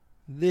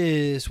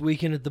This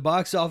weekend at the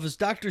box office,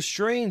 Doctor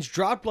Strange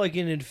dropped like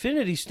an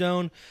infinity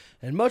stone,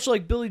 and much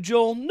like Billy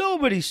Joel,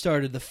 nobody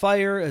started the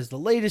fire as the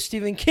latest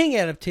Stephen King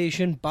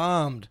adaptation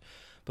bombed.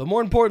 But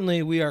more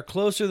importantly, we are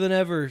closer than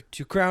ever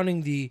to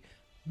crowning the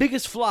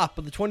biggest flop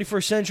of the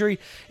 21st century.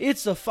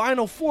 It's the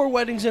final 4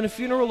 weddings and a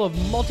funeral of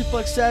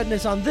multiplex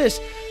sadness on this,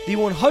 the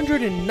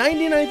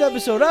 199th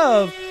episode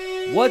of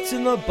What's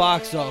in the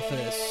Box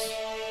Office.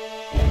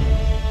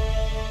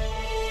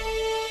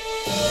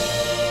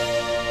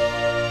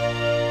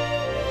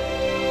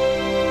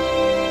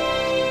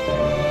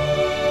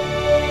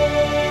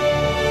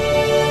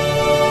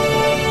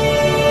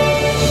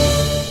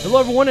 Hello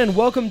everyone and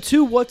welcome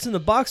to What's in the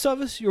Box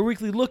Office, your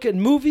weekly look at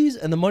movies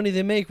and the money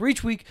they make. For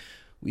each week,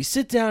 we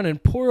sit down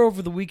and pour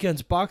over the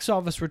weekend's box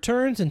office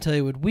returns and tell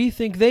you what we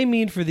think they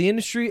mean for the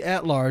industry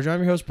at large.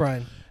 I'm your host,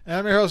 Brian. And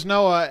I'm your host,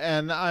 Noah,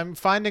 and I'm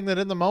finding that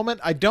in the moment,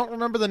 I don't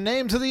remember the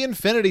names of the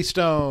Infinity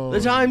Stones.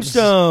 The Time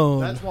Stone.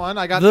 That's one.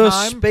 I got the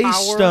time, Space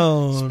power,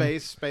 Stone.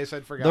 Space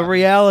I'd forgotten. The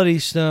Reality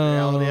Stone.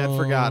 Reality I'd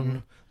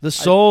forgotten. The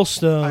Soul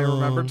Stone. I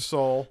remembered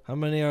Soul. How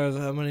many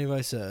have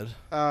I said?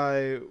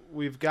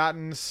 We've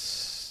gotten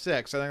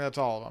 6. I think that's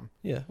all of them.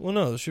 Yeah. Well,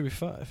 no, there should be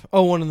 5.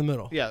 Oh, one in the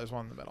middle. Yeah, there's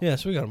one in the middle. Yeah,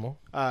 so we got them all.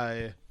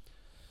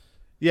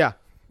 Yeah.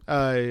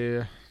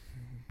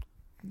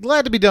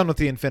 Glad to be done with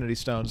the Infinity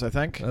Stones, I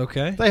think.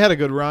 Okay. They had a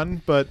good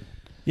run, but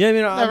yeah, I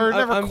mean,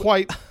 never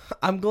quite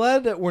I'm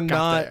glad that we're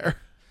not there.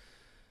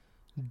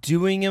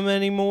 doing them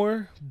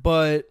anymore,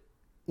 but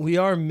we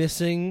are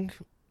missing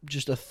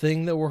just a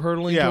thing that we're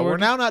hurtling Yeah, toward. we're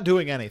now not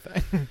doing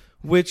anything.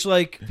 Which,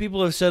 like,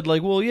 people have said,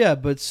 like, well, yeah,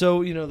 but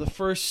so, the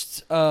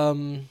first,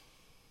 6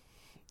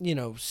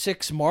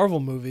 Marvel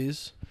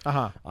movies,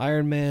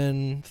 Iron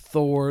Man,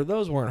 Thor,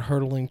 those weren't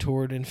hurtling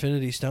toward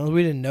Infinity Stones.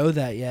 We didn't know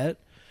that yet.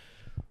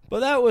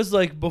 But that was,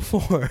 like,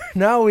 before.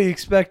 Now we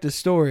expect a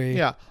story.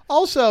 Yeah.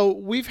 Also,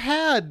 we've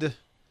had...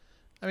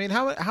 I mean,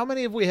 how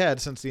many have we had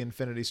since the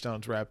Infinity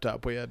Stones wrapped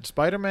up? We had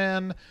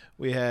Spider-Man,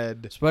 we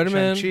had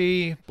Spider-Man,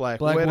 Shang-Chi,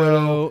 Black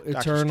Widow, Doctor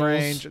Eternals.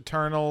 Strange,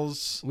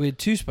 Eternals. We had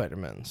 2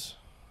 Spider-Mans.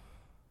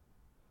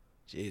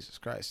 Jesus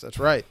Christ, that's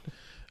right.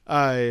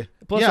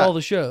 Plus all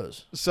the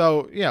shows.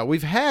 So, yeah,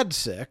 we've had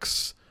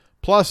 6,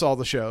 plus all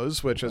the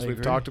shows, which, as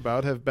we've talked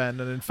about, have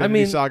been an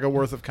Infinity Saga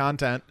worth of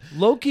content.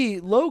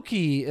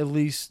 Loki at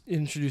least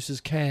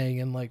introduces Kang,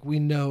 and, like, we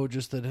know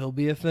just that he'll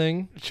be a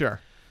thing.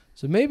 Sure.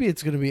 So maybe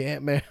it's going to be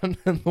Ant-Man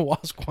and the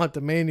Wasp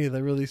Quantumania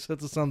that really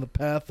sets us on the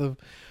path of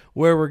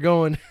where we're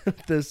going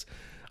with this.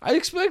 I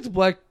expect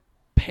Black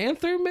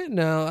Panther.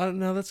 No, I don't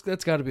know. That's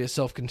got to be a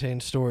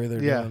self-contained story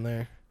they're doing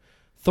there.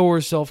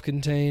 Thor's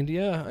self-contained.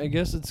 Yeah, I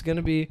guess it's going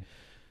to be...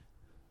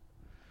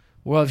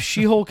 We'll have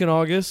She-Hulk in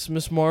August,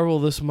 Miss Marvel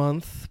this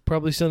month,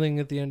 probably something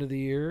at the end of the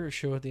year, a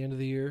show at the end of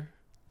the year.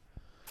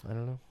 I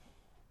don't know.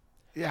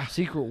 Yeah.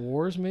 Secret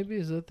Wars, maybe?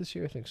 Is that this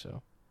year? I think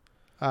so.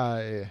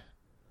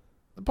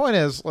 The point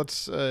is,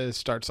 let's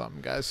start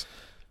something, guys.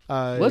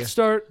 Let's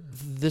start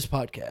this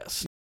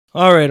podcast.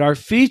 All right, our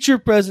feature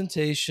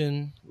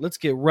presentation. Let's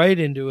get right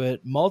into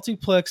it.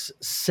 Multiplex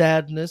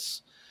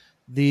Sadness,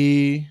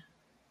 the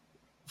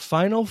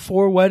final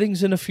 4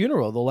 weddings and a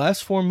funeral, the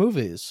last 4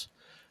 movies.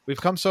 We've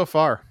come so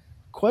far.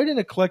 Quite an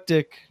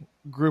eclectic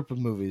group of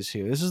movies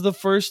here. This is the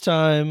first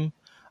time,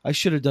 I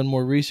should have done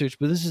more research,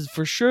 but this is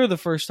for sure the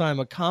first time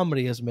a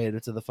comedy has made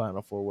it to the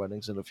final 4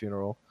 weddings and a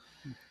funeral.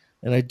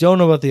 And I don't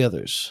know about the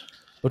others.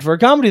 But for a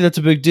comedy, that's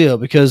a big deal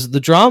because the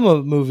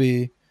drama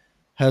movie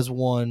has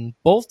won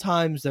both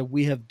times that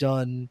we have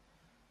done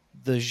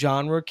the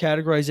genre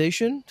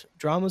categorization.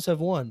 Dramas have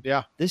won.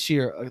 Yeah. This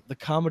year, the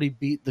comedy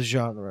beat the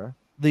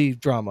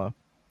drama.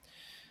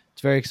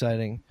 It's very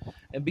exciting.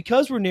 And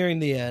because we're nearing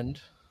the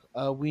end,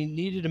 we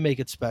needed to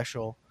make it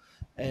special.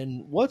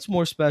 And what's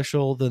more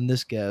special than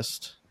this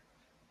guest?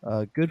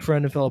 Good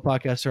friend and fellow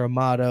podcaster,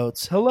 Ahmad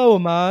Oates. Hello,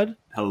 Ahmad.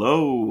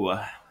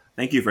 Hello.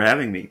 Thank you for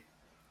having me.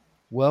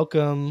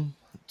 Welcome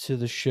to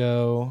the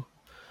show.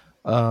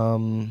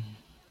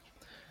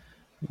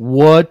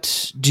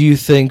 What do you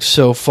think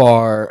so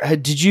far?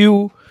 Had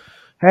you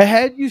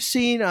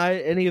seen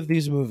any of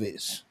these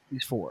movies?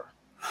 These 4?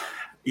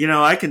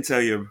 I can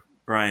tell you,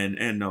 Brian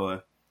and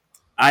Noah,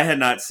 I had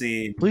not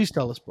seen. Please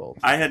tell us both.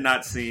 I had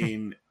not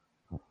seen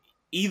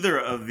either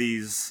of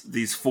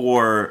these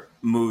 4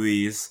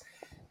 movies,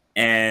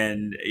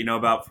 and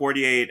about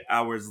 48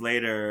 hours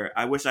later,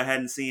 I wish I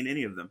hadn't seen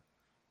any of them.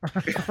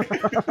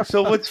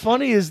 So what's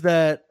funny is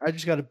that I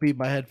just got to beat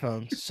my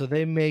headphones, so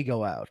they may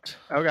go out.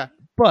 Okay.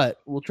 But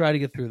we'll try to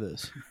get through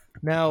this.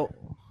 Now,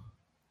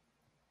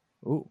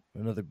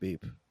 another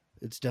beep.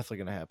 It's definitely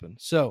going to happen.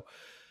 So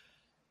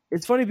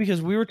it's funny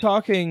because we were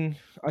talking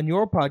on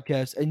your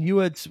podcast, and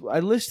I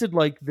listed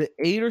like the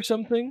 8 or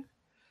something,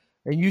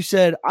 and you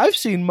said, I've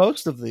seen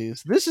most of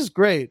these. This is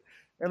great.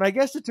 And I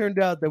guess it turned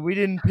out that we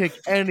didn't pick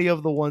any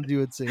of the ones you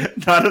had seen.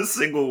 Not a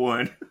single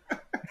one.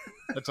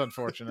 That's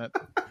unfortunate.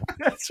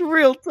 That's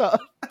real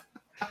tough.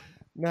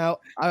 Now,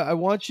 I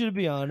want you to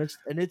be honest,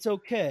 and it's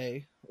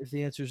okay if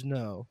the answer is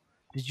no.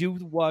 Did you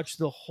watch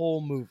the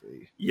whole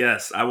movie?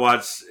 Yes, I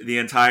watched the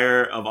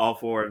entire of all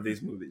 4 of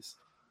these movies.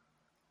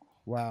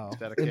 Wow.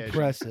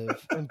 Dedication.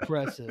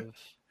 Impressive.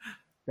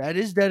 That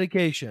is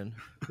dedication.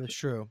 That's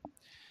true.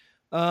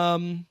 We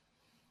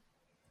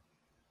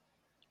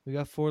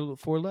got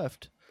four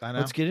left. I know.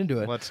 Let's get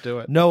into it. Let's do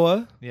it.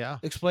 Noah, Yeah.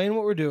 explain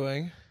what we're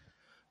doing.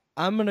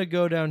 I'm going to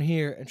go down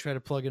here and try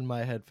to plug in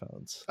my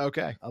headphones.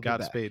 Okay. I'll be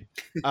Godspeed.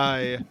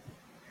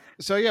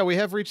 So yeah, we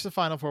have reached the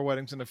final 4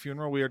 weddings and a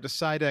funeral. We are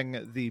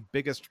deciding the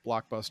biggest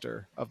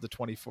blockbuster of the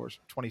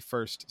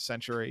 21st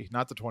century,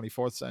 not the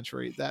 24th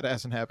century. That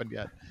hasn't happened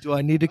yet. Do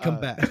I need to come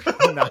back?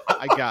 No,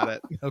 I got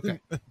it. Okay.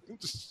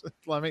 Just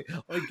let me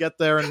get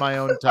there in my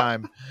own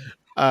time.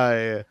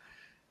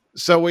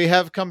 So we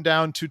have come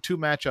down to 2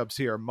 matchups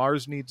here: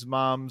 Mars Needs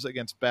Moms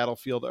against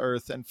Battlefield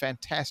Earth, and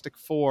Fantastic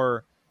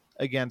Four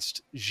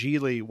against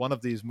Gigli. One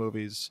of these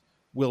movies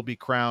will be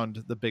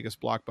crowned the biggest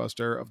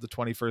blockbuster of the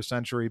 21st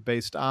century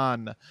based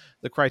on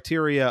the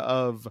criteria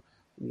of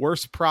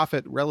worst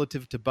profit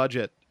relative to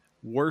budget,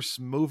 worst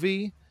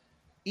movie,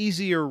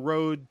 easier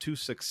road to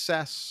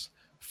success,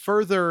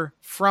 further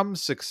from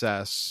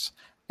success,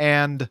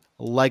 and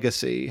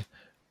legacy.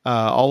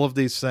 All of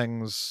these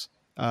things,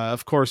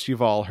 of course,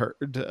 you've all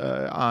heard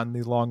on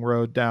the long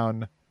road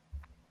down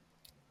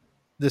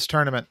this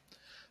tournament.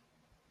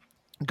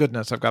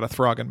 Goodness, I've got a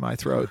frog in my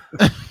throat.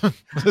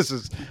 This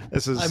is.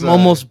 I'm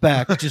almost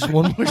back. Just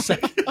one more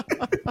second.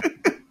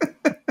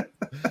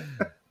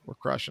 We're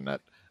crushing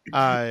it.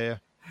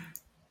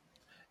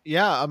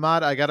 Yeah,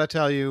 Ahmad, I gotta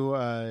tell you,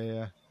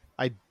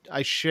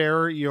 I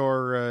share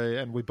your,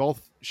 and we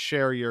both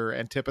share your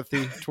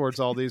antipathy towards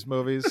all these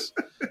movies.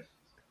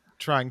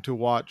 Trying to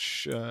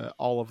watch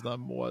all of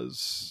them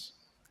was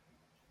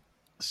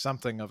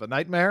something of a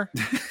nightmare.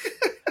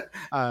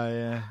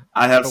 I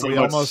have so we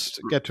much,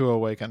 almost get to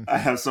awaken. I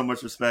have so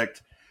much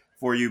respect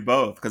for you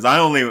both, because I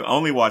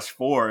only watched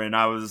 4, and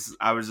I was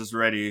just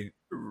ready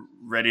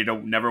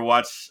to never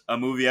watch a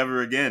movie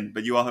ever again.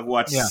 But you all have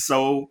watched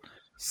so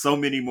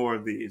many more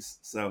of these.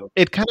 So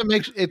it kind of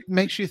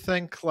makes you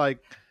think like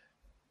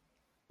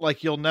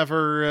you'll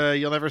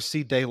never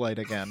see daylight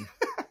again.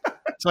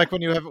 It's like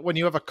when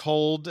you have a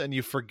cold and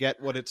you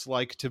forget what it's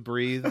like to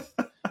breathe.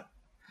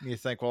 You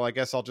think, well, I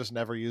guess I'll just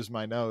never use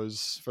my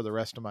nose for the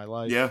rest of my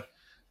life. Yeah.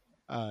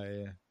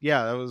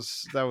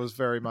 That was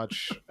very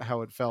much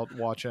how it felt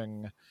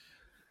watching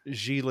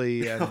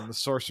Gigli and The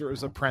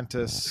Sorcerer's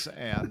Apprentice,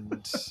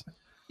 and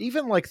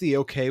even like the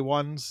okay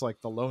ones,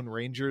 like the Lone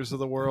Rangers of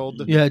the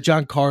world. Yeah,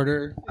 John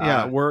Carter.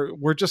 Yeah,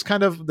 we're just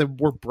kind of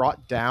we're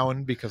brought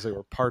down because they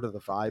were part of the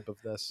vibe of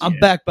this. I'm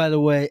back, by the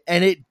way,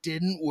 and it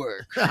didn't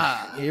work.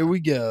 Here we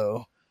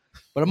go.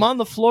 But I'm on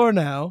the floor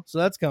now, so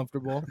that's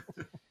comfortable.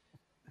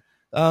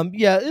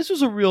 This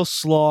was a real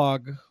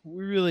slog.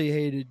 We really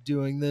hated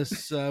doing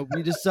this.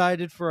 We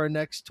decided for our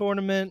next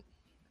tournament,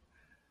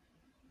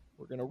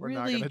 we're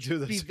not gonna do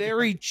this be again.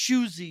 Very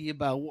choosy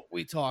about what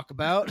we talk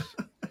about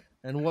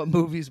and what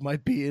movies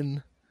might be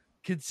in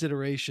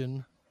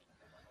consideration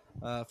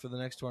for the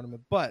next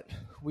tournament. But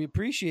we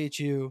appreciate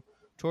you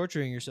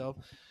torturing yourself.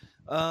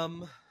 I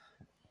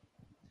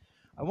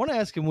want to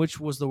ask him which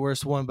was the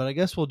worst one, but I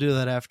guess we'll do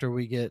that after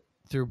we get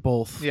through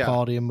both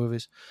quality of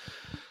movies.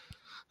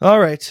 All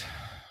right.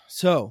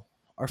 So,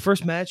 our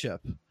first matchup,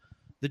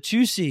 the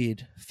 2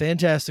 seed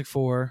Fantastic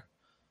Four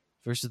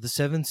versus the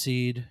 7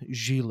 seed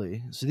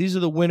Gigli. So, these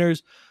are the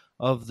winners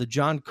of the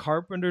John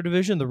Carpenter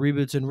division, the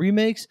reboots and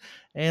remakes,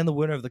 and the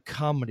winner of the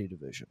comedy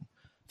division.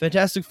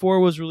 Fantastic Four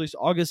was released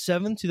August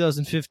 7,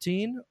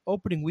 2015.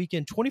 Opening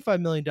weekend,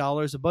 $25 million,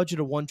 a budget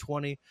of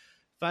 $120.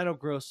 Final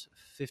gross,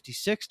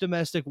 $56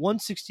 domestic,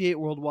 $168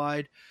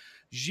 worldwide.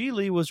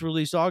 Gigli was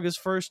released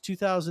August 1st,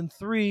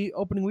 2003.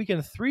 Opening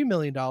weekend, $3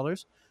 million.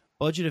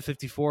 Budget of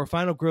 $54.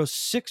 Final gross,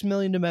 $6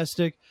 million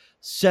domestic,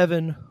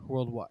 $7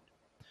 worldwide.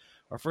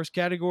 Our first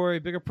category,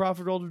 bigger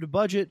profit relative to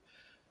budget.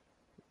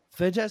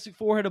 Fantastic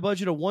Four had a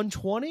budget of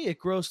 $120. It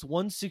grossed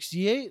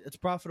 $168. Its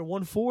profit of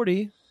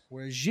 $140.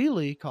 Whereas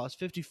Gigli cost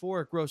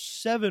 $54. It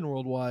grossed $7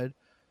 worldwide.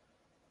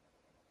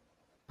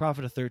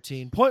 Profit of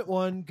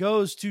 $13.1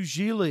 goes to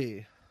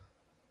Gigli.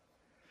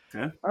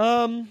 Okay.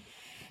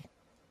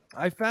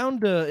 I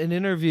found an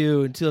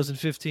interview in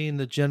 2015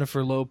 that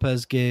Jennifer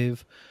Lopez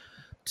gave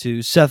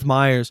to Seth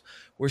Meyers,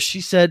 where she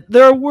said,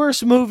 there are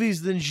worse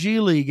movies than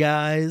Gigli,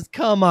 guys.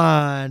 Come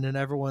on. And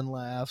everyone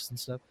laughs and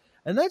stuff.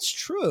 And that's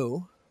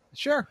true.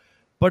 Sure.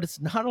 But it's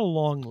not a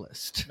long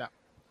list. No.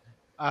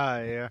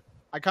 I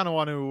kind of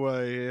want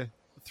to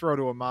throw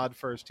to Ahmad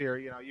first here.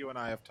 You know, you and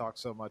I have talked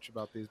so much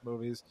about these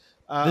movies.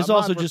 This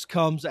also just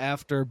comes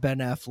after Ben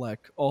Affleck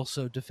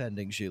also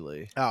defending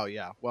Gigli. Oh,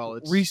 yeah. Well,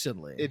 it's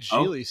recently. It's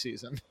Gigli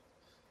season.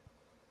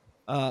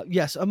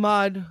 Yes,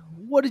 Ahmad,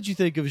 what did you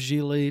think of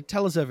Gigli?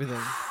 Tell us everything.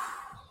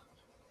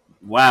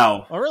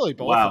 Wow. Oh, really?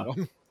 Both of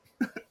them?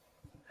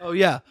 Oh,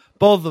 yeah.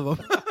 Both of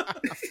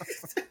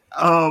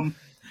them.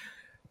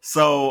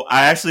 So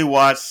I actually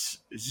watched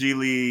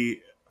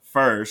Gigli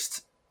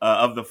first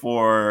of the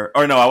 4.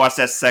 Or no, I watched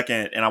that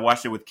second, and I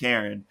watched it with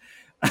Karen.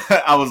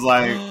 I was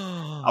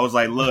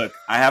like, look,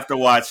 I have to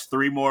watch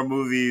 3 more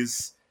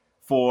movies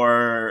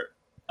for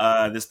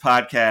this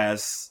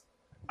podcast.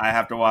 I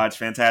have to watch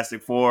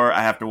Fantastic Four,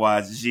 I have to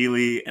watch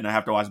Geely, and I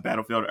have to watch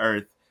Battlefield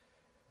Earth.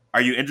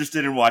 Are you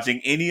interested in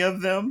watching any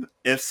of them?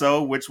 If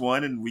so, which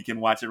one? And we can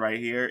watch it right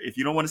here. If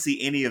you don't want to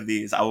see any of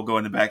these, I will go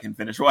in the back and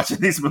finish watching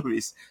these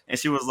movies. And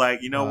she was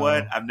like, you know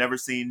what? I've never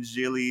seen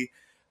Geely.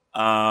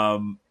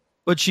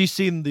 But she's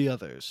seen the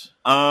others.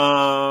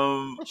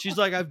 She's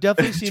like, I've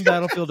definitely seen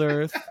Battlefield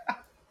Earth.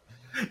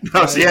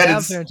 No, she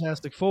hadn't.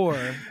 Fantastic Four.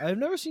 I've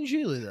never seen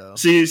Geely though.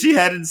 She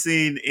hadn't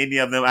seen any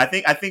of them. I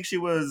think she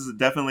was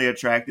definitely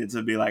attracted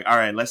to be like, all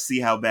right, let's see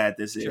how bad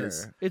this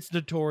is. It's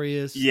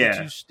notorious.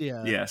 Yeah.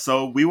 Yeah.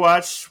 So we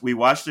watched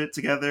it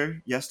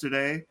together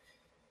yesterday,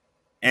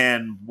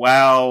 and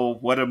wow,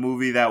 what a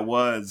movie that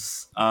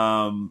was.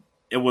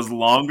 It was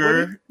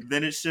longer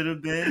than it should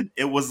have been.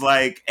 It was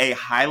like a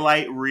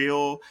highlight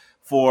reel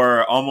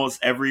for almost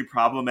every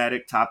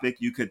problematic topic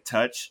you could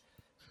touch.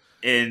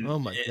 And oh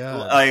my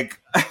god!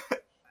 Like,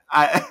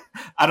 I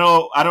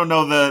don't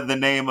know the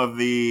name of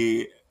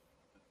the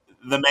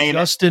main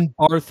Justin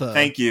Bartha.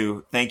 Thank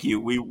you.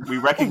 We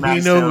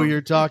recognize. We know him. who you're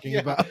talking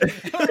about.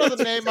 I don't know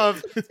the name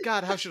of.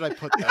 God, how should I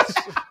put this?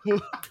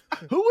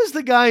 Who was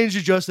the guy in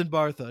Justin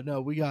Bartha?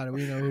 No, we got it.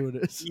 We know who it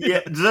is. Yeah,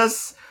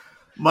 just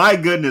my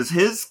goodness,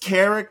 his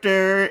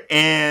character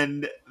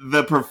and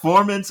the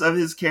performance of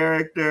his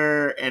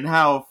character and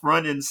how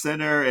front and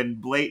center and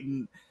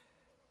blatant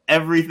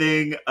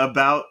everything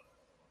about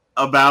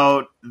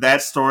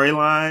that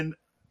storyline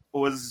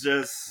was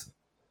just,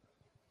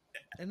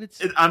 and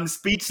I'm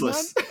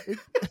speechless.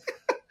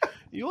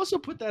 You also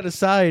put that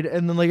aside,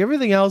 and then like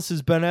everything else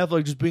is Ben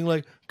Affleck just being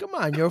like, "Come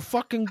on, you're a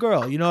fucking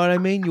girl." You know what I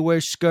mean? You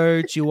wear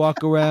skirts, you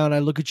walk around, I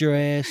look at your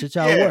ass. It's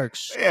how it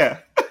works. Yeah.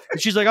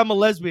 And she's like, "I'm a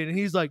lesbian," and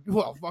he's like,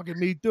 "Well, fucking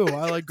me too.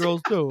 I like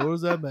girls too. What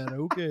does that matter?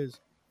 Who cares?"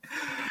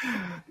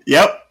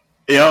 Yep.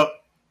 And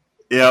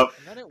then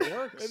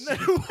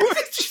it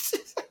works.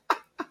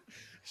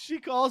 She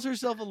calls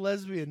herself a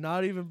lesbian,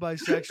 not even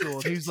bisexual.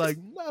 And he's like,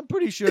 I'm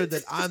pretty sure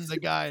that I'm the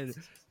guy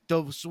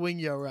to swing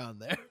you around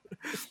there.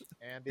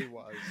 And he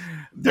was.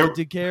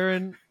 Did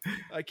Karen?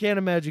 I can't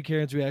imagine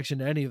Karen's reaction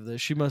to any of this.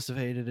 She must have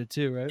hated it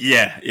too, right?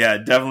 Yeah,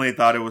 definitely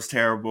thought it was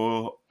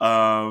terrible.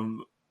 My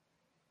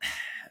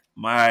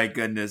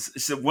goodness.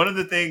 So one of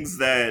the things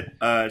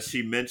that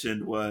she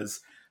mentioned was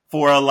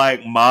for a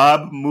like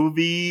mob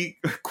movie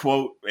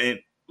quote, and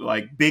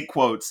like big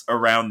quotes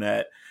around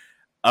that.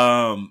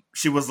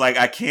 She was like,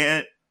 I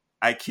can't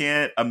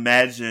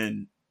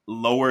imagine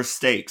lower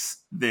stakes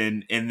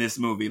than in this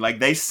movie. Like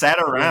they sat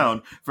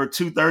around for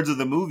 2/3 of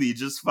the movie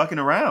just fucking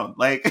around.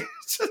 Like,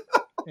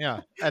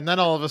 yeah. And then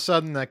all of a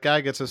sudden that guy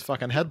gets his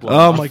fucking head blown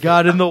off. Oh my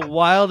God. In the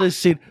wildest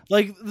scene,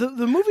 like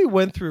the movie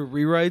went through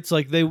rewrites.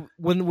 Like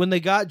when they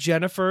got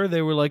Jennifer,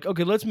 they were like,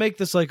 okay, let's make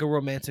this like a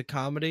romantic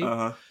comedy.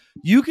 Uh-huh.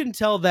 You can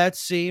tell that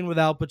scene with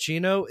Al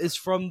Pacino is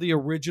from the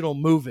original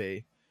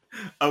movie.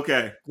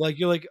 Okay. Like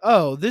you're like,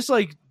 oh, this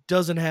like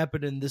doesn't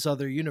happen in this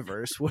other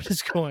universe. What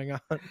is going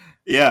on?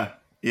 Yeah.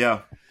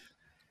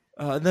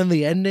 And then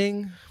the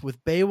ending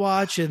with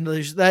Baywatch, and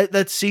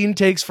that scene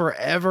takes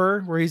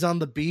forever where he's on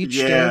the beach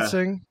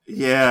dancing.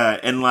 Yeah,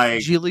 and like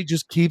Geely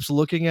just keeps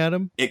looking at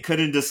him. It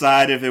couldn't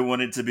decide if it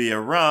wanted to be a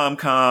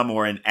rom-com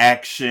or an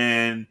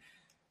action,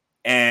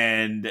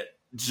 and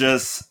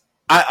just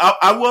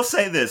I will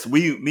say this: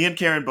 me and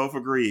Karen both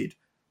agreed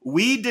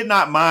we did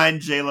not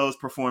mind J-Lo's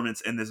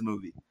performance in this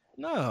movie.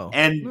 No,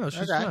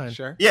 she's fine.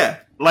 Sure. Yeah,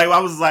 like I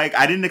was like,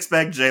 I didn't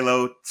expect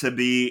J-Lo to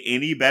be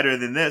any better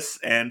than this,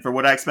 and for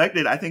what I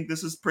expected, I think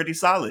this is pretty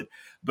solid.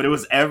 But it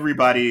was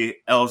everybody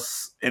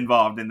else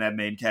involved in that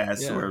main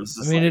cast. Yeah. Where it was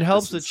just it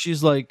helps that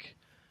she's like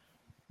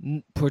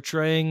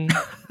portraying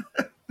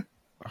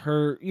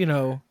her,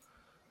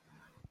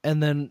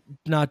 and then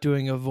not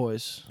doing a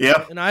voice.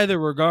 Yeah, in either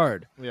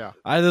regard. Yeah,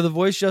 either the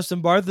voice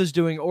Justin Bartha's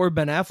doing or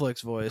Ben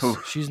Affleck's voice.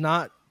 She's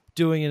not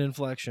doing an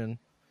inflection.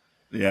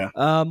 Yeah.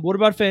 What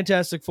about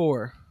Fantastic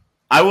Four?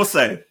 I will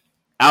say,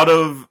 out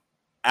of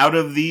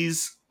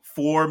these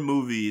 4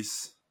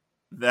 movies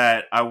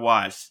that I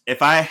watched,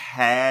 if I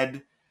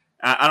had,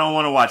 I don't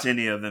want to watch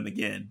any of them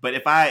again, but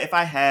if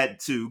I had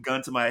to,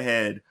 gun to my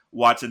head,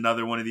 watch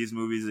another one of these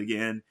movies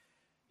again,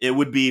 it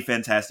would be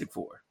Fantastic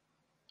Four.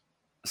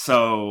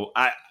 So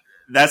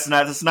that's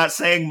not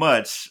saying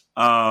much.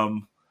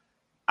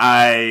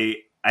 I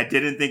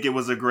didn't think it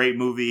was a great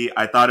movie.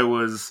 I thought it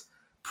was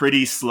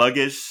pretty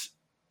sluggish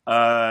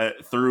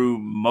through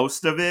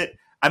most of it.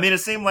 I mean, it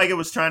seemed like it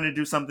was trying to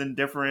do something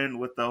different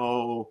with the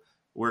whole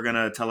we're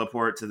gonna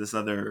teleport to this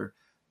other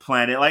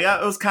planet. Like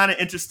it was kind of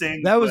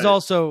interesting. That was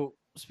also,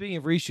 speaking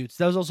of reshoots,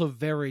 that was also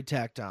very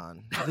tacked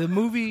on. The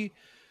movie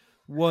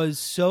was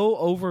so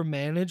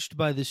overmanaged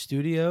by the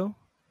studio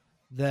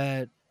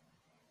that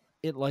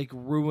it like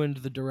ruined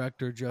the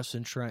director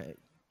Justin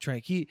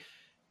Trank. He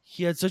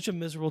had such a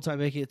miserable time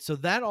making it, so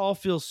that all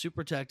feels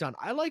super tacked on.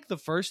 I like the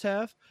first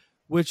half,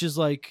 which is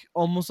like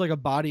almost like a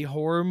body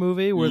horror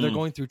movie where they're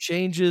going through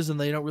changes and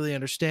they don't really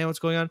understand what's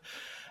going on.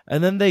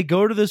 And then they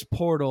go to this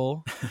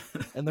portal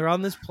and they're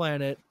on this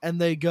planet and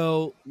they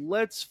go,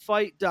 let's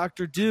fight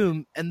Dr.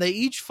 Doom. And they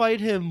each fight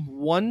him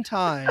one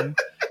time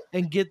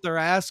and get their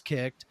ass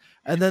kicked.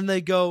 And then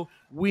they go,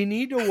 we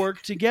need to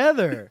work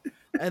together.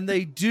 And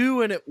they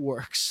do, and it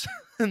works.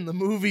 And the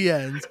movie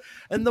ends.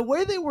 And the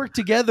way they work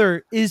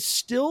together is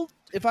still,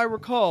 if I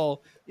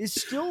recall, is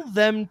still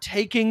them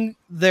taking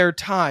their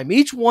time.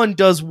 Each one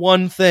does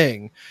one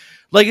thing.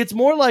 Like, it's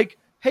more like,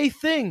 hey,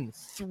 thing,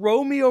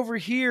 throw me over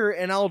here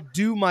and I'll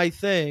do my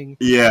thing.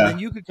 Yeah. And then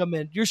you could come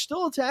in. You're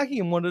still attacking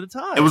him one at a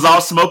time. It was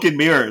all smoke and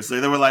mirrors.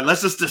 They were like,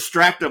 let's just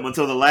distract them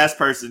until the last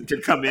person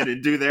can come in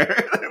and do their.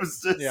 It was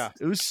just. Yeah.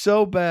 It was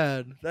so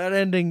bad. That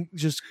ending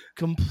just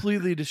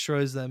completely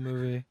destroys that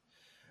movie.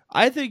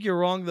 I think you're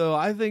wrong, though.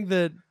 I think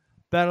that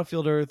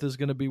Battlefield Earth is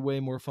going to be way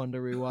more fun to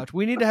rewatch.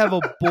 We need to have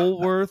a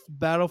Bulworth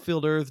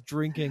Battlefield Earth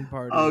drinking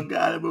party. Oh,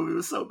 God, that movie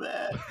was so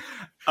bad.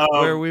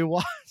 Where we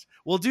watch.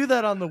 We'll do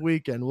that on the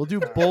weekend. We'll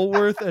do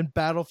Bulworth and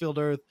Battlefield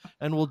Earth,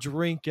 and we'll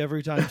drink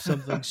every time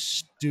something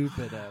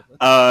stupid happens.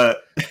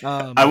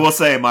 I will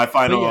say my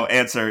final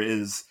answer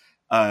is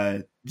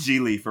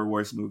Geely for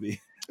worst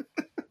movie.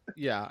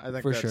 Yeah, I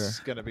think For that's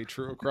sure. going to be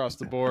true across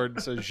the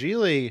board. So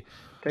Gigli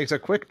takes a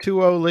quick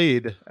 2-0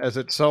 lead, as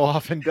it so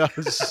often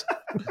does.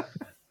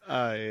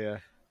 Yeah.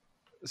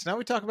 So now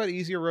we talk about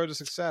Easier Road to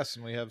Success,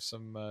 and we have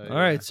some. All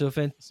right, so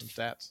some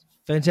stats.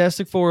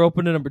 Fantastic Four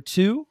opened at number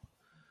 2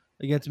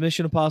 against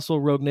Mission Impossible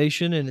Rogue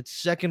Nation in its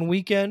second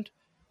weekend,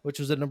 which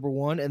was at number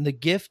 1, and The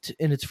Gift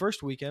in its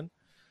first weekend.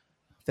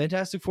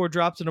 Fantastic Four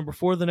dropped to number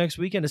 4 the next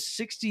weekend, a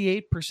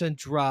 68%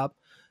 drop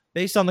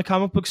based on the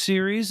comic book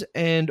series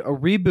and a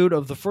reboot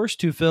of the first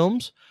 2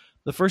 films,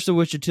 the first of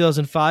which in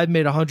 2005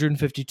 made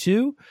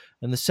 152,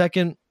 and the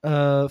second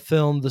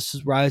film, This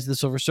is Rise of the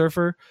Silver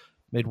Surfer,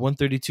 made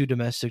 132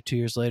 domestic 2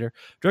 years later.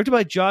 Directed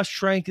by Josh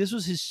Trank, this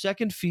was his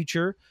second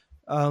feature,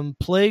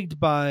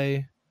 plagued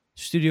by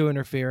studio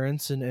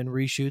interference and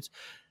reshoots.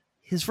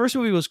 His first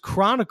movie was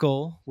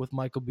Chronicle with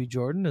Michael B.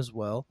 Jordan as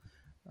well,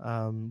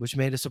 which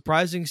made a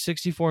surprising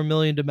 $64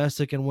 million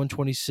domestic and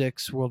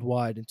 $126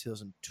 worldwide in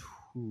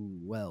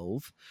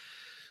 2012.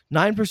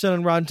 9%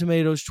 on Rotten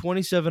Tomatoes,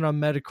 27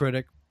 on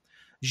Metacritic.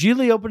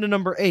 Gigli opened at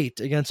number 8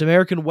 against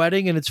American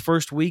Wedding in its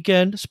first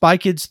weekend, Spy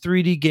Kids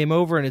 3D Game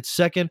Over in its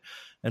second,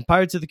 and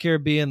Pirates of the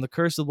Caribbean, The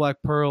Curse of the Black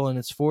Pearl in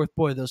its fourth.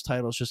 Boy, those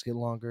titles just get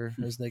longer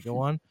as they go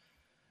on.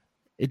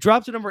 It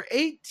dropped to number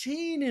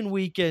 18 in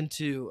weekend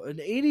 2, an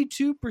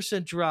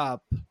 82%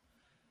 drop.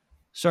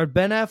 Starred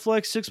Ben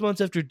Affleck 6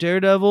 months after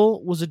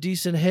Daredevil was a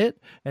decent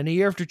hit, and a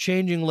year after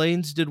Changing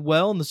Lanes did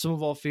well, and The Sum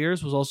of All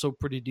Fears was also a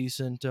pretty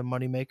decent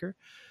moneymaker.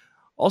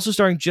 Also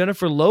starring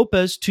Jennifer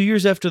Lopez 2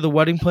 years after The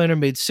Wedding Planner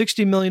made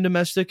 $60 million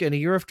domestic, and a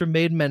year after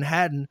Made in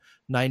Manhattan,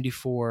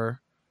 $94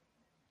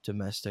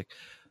 domestic.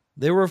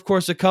 They were, of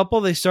course, a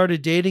couple. They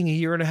started dating a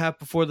year and a half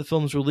before the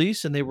film's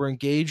release, and they were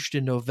engaged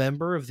in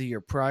November of the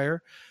year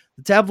prior.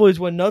 The tabloids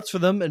went nuts for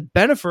them, and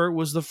Bennifer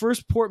was the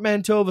first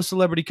portmanteau of a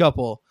celebrity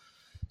couple.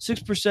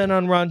 6%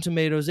 on Rotten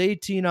Tomatoes,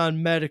 18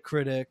 on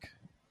Metacritic.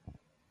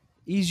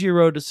 Easier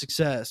Road to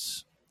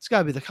Success. It's got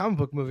to be the comic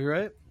book movie,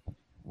 right?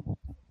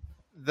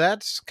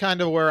 That's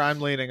kind of where I'm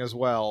leaning as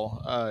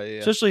well.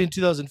 Especially in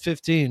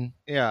 2015.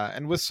 Yeah,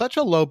 and with such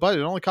a low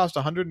budget, it only cost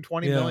 $120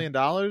 million.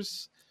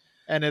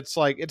 And it's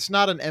like, it's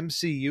not an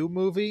MCU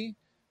movie,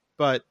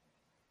 but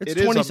it's it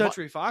a 20th is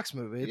Century Fox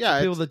movie. It's Yeah,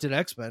 the people that did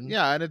X-Men.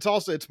 Yeah, and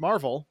it's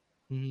Marvel.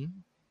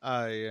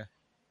 Mm-hmm.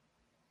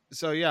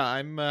 So yeah,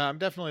 I'm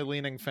definitely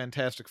leaning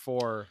Fantastic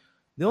Four.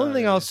 The only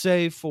thing I'll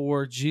say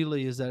for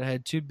Gigli is that it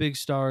had 2 big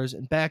stars,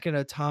 and back in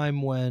a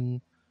time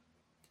when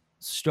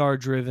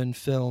star-driven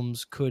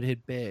films could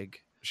hit big.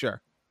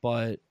 Sure.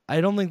 But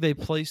I don't think they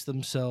placed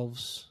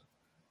themselves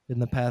in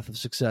the path of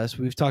success.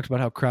 We've talked about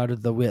how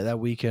crowded that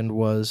weekend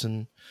was,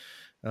 and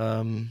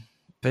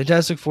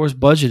Fantastic Four's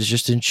budget is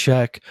just in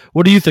check.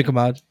 What do you think,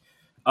 Ahmad?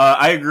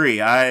 I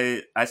agree.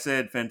 I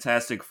said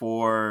Fantastic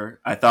Four.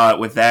 I thought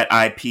with that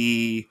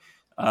IP,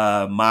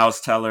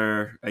 Miles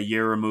Teller, a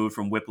year removed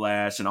from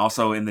Whiplash, and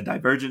also in the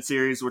Divergent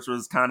series, which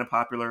was kind of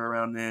popular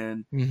around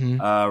then.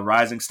 Mm-hmm.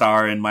 Rising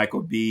star and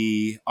Michael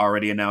B.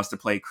 already announced to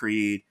play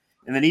Creed.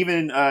 And then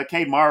even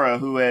Kate Mara,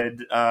 who had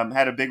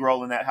had a big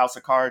role in that House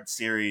of Cards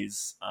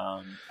series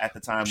at the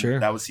time. Sure.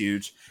 That was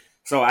huge.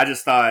 So I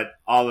just thought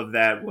all of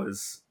that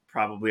was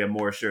probably a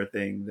more sure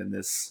thing than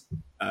this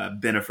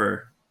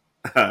Bennifer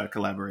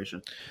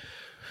collaboration.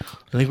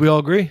 I think we all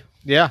agree.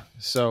 Yeah,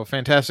 so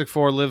Fantastic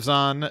Four lives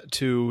on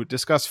to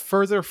discuss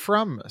further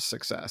from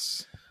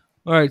success.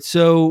 All right,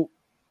 so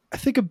I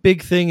think a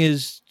big thing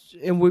is,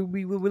 and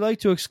we like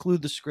to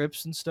exclude the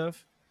scripts and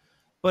stuff,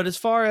 but as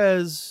far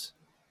as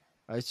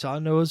I saw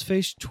Noah's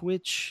face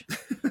twitch,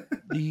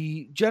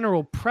 the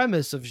general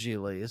premise of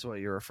Gigli is what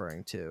you're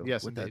referring to.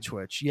 Yes, with indeed. that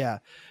twitch. Yeah,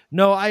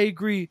 no, I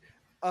agree.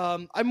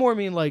 I more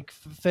mean like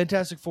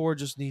Fantastic Four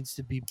just needs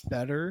to be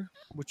better,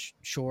 which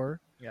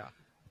sure. Yeah.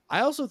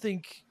 I also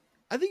think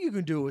you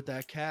can do it with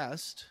that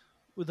cast,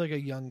 with like a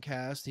young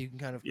cast that you can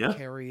kind of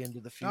carry into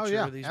the future. Oh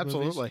yeah, of these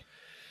absolutely. movies.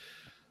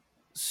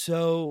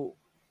 So,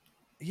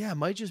 yeah, it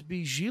might just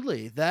be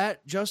Gigli.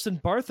 That Justin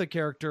Bartha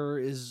character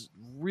is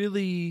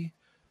really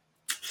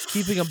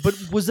keeping them.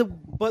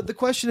 But the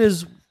question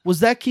is, was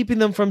that keeping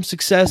them from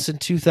success in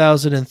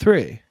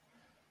 2003?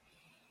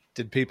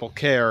 did people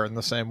care in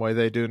the same way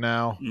they do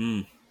now?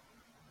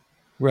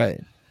 Right.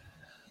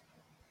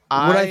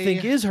 What I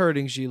think is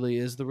hurting Gigli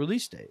is the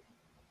release date.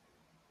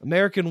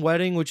 American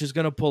Wedding, which is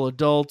going to pull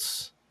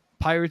adults.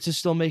 Pirates is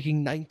still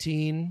making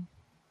 19.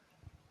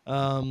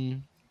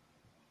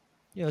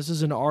 This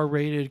is an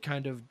R-rated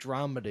kind of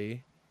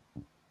dramedy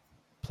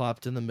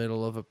plopped in the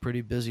middle of a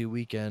pretty busy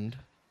weekend.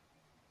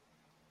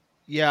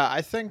 Yeah,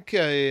 I think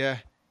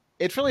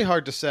it's really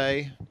hard to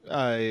say,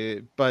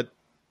 but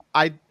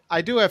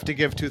I do have to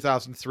give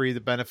 2003 the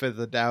benefit of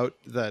the doubt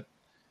that,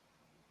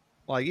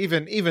 like,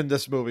 even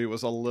this movie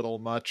was a little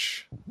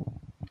much,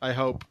 I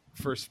hope,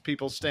 for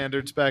people's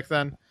standards back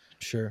then.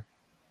 Sure.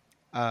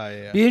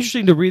 Yeah. Be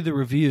interesting to read the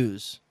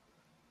reviews,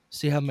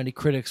 see how many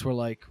critics were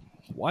like,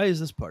 "Why is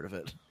this part of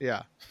it?"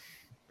 Yeah.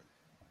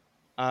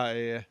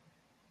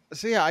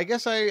 So yeah, I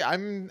guess I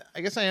am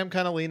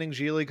kind of leaning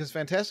Gigli because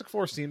Fantastic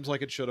Four seems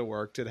like it should have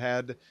worked. It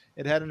had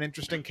an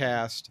interesting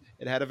cast.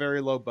 It had a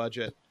very low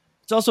budget.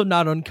 It's also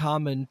not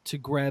uncommon to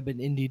grab an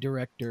indie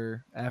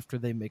director after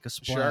they make a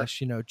splash.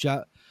 Sure.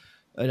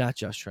 Not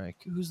Josh Trank.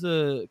 Who's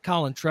the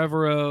Colin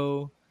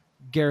Trevorrow,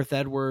 Gareth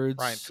Edwards,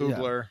 Ryan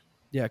Coogler.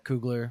 Yeah,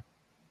 Coogler.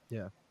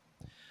 Yeah.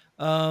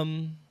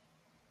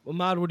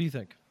 Ahmad, what do you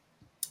think?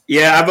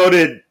 Yeah, I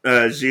voted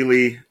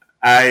Gigli.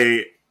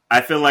 I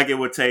feel like it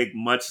would take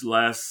much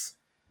less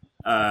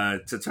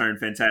to turn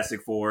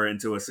Fantastic Four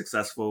into a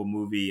successful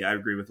movie. I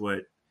agree with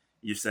what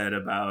you said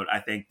about, I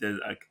think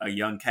that a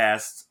young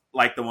cast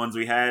like the ones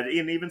we had,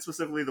 and even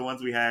specifically the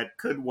ones we had,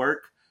 could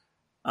work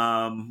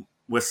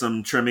with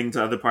some trimming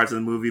to other parts of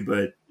the movie,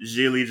 but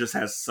Gigli just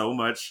has so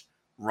much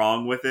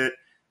wrong with it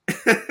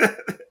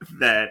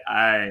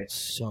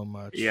So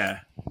much. Yeah.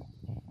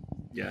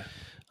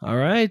 All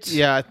right.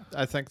 Yeah,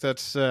 I think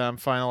that's I'm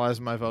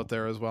finalizing my vote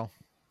there as well.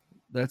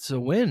 That's a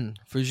win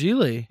for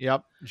Gigli.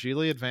 Yep,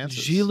 Gigli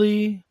advances.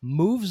 Gigli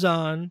moves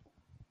on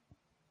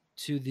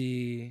to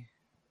the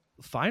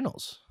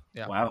finals.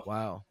 Yeah.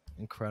 Wow.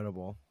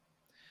 Incredible.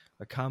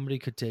 A comedy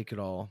could take it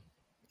all.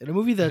 In a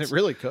movie that's it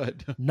really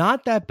could.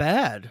 not that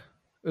bad,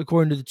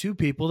 according to the two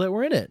people that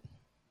were in it.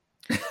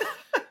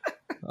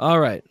 All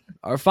right.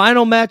 Our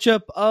final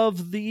matchup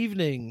of the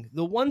evening.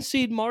 The 1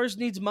 seed Mars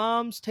Needs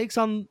Moms takes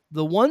on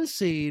the 1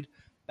 seed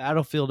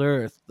Battlefield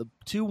Earth. The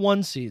 2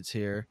 1 seeds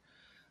here.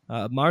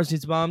 Mars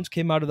Needs Moms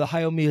came out of the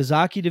Hayao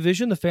Miyazaki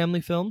division, the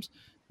family films.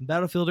 And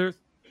Battlefield Earth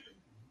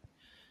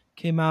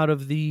came out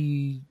of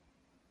the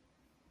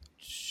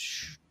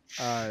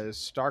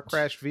Star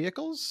Crash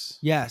Vehicles?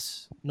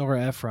 Yes,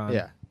 Nora Ephron.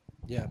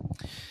 Yeah.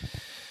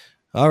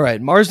 All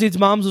right. Mars Needs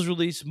Moms was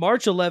released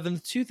March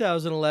 11th,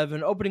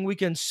 2011. Opening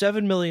weekend,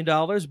 $7 million.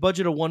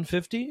 Budget of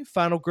 $150.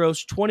 Final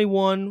gross,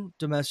 21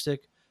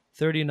 domestic,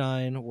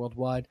 39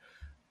 worldwide.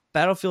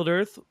 Battlefield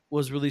Earth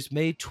was released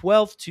May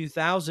 12th,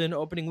 2000.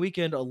 Opening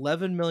weekend,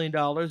 $11 million.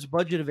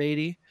 Budget of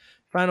 80.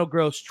 Final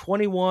gross,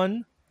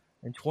 21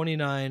 and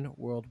 29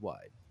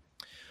 worldwide.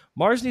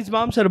 Mars Needs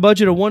Moms had a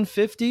budget of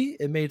 $150.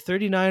 It made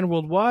 39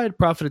 worldwide.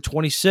 Profit of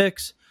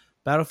 26.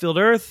 Battlefield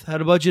Earth had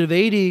a budget of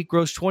 80,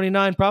 gross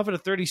 29, profit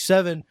of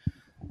 37.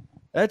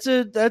 That's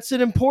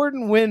an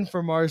important win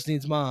for Mars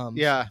Needs Moms.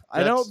 Yeah.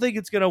 I don't think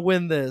it's going to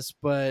win this,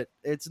 but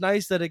it's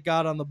nice that it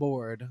got on the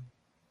board.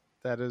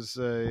 That is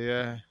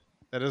a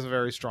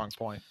very strong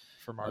point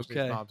for Mars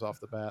Needs Moms off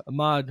the bat.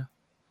 Ahmad,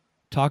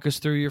 talk us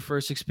through your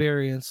first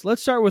experience.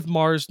 Let's start with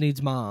Mars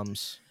Needs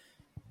Moms.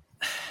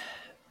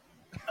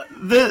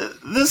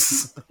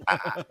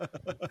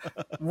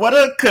 What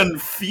a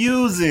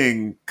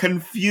confusing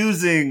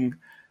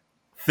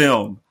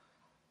film.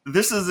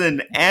 This is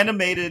an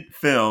animated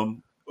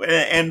film,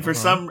 and for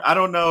some, I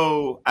don't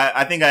know,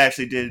 I think I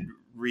actually did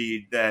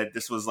read that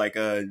this was like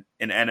an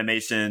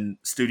animation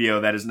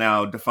studio that is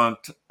now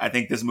defunct. I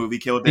think this movie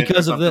killed it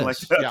because or something of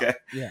this. like that. Okay.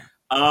 Yeah.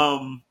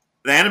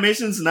 The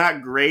animation's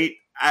not great.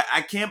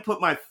 I can't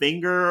put my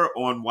finger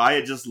on why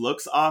it just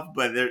looks off,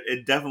 but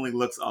it definitely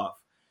looks off.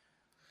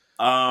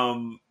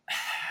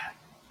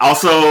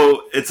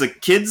 Also, it's a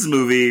kids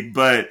movie,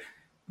 but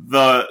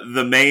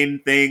the main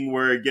thing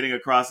we're getting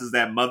across is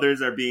that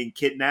mothers are being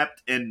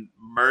kidnapped and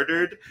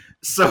murdered.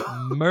 So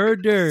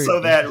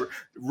that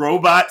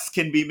robots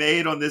can be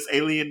made on this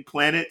alien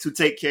planet to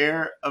take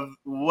care of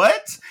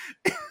what?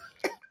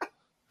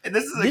 And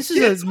this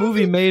is a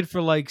movie made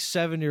for like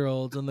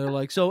 7-year-olds, and they're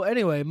like, so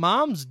anyway,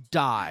 moms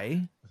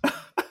die.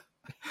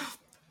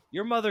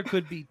 Your mother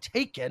could be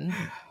taken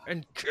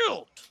and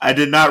killed. I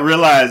did not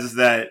realize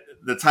that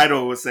the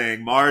title was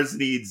saying Mars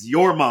needs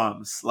your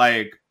moms.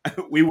 Like,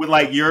 we would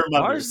like your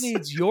mothers. Mars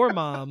needs your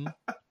mom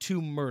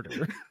to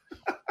murder.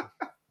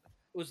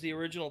 Was the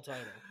original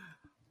title.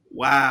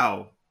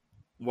 Wow.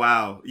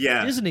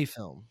 Yeah. Disney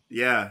film.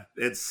 Yeah.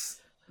 That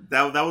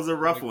was a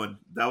rough one.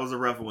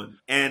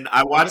 And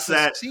I watched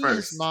that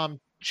first. His mom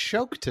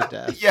choked to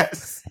death.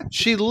 Yes.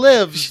 She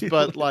lives,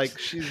 but like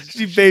she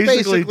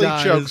basically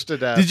chokes to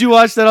death. Did you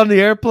watch that on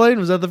the airplane?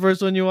 Was that the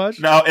first one you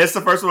watched? No, it's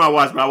the first one I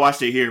watched, but I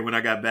watched it here when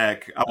I got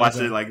back. I watched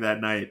it like that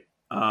night.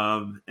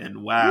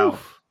 And wow.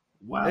 Oof.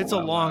 It's a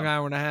long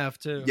hour and a half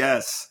too.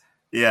 Yes.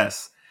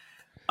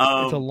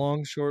 It's a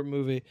long, short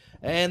movie.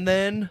 And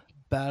then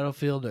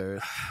Battlefield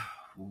Earth.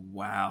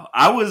 Wow,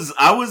 I was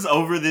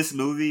over this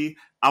movie.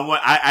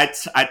 I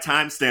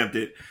timestamped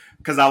it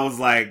because I was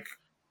like,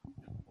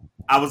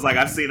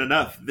 I've seen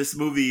enough. This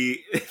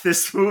movie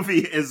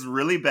is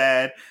really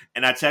bad.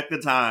 And I checked the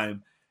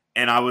time,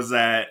 and I was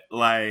at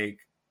like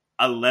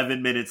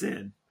 11 minutes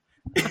in.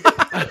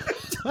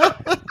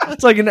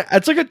 It's like a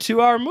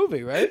 2-hour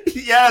movie, right?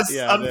 Yes,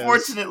 Yeah,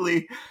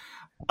 unfortunately.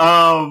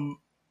 Wow.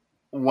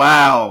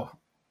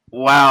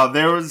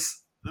 There was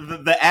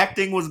the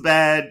acting was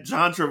bad.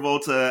 John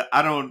Travolta,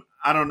 I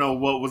don't know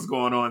what was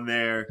going on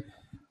there.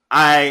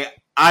 I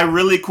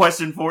really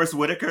questioned Forrest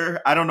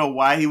Whitaker. I don't know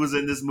why he was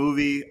in this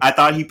movie. I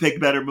thought he picked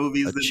better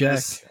movies than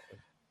this.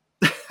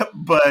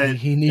 But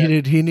he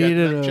needed checks. he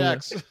needed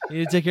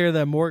to take care of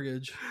that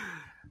mortgage.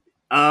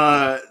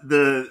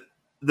 The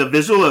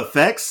visual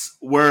effects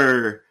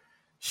were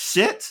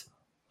shit,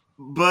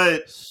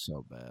 but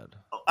So bad.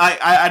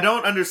 I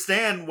don't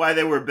understand why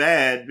they were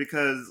bad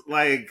because,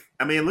 like,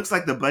 I mean, it looks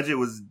like the budget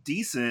was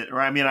decent,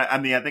 right? I mean,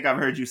 I think I've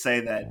heard you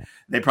say that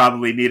they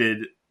probably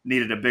needed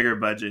a bigger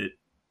budget,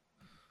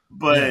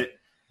 but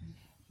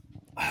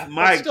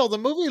But still, the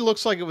movie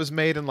looks like it was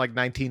made in like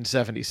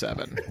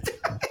 1977.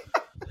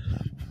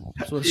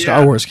 That's when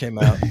Star Wars came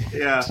out.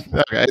 Yeah,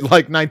 Okay,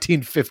 like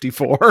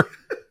 1954.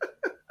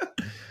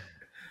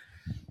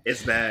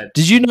 it's bad.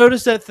 Did you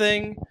notice that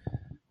thing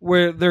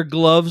where their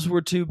gloves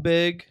were too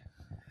big?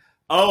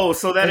 Oh,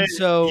 so that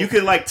you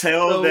could like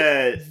tell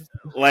that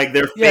like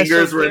their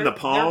fingers were in the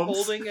palms. They're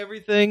holding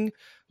everything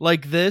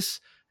like this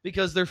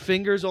because their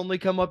fingers only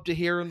come up to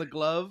here in the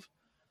glove.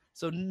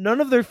 So none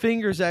of their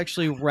fingers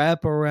actually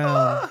wrap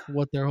around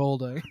what they're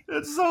holding.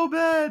 It's so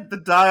bad. The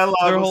dialogue.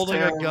 They're was holding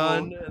terrible. a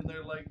gun and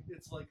they're like,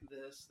 it's like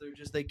this.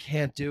 They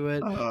can't do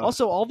it.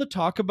 Also, all the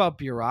talk about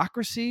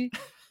bureaucracy,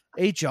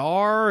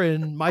 HR,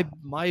 and my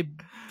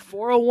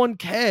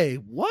 401k.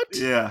 What?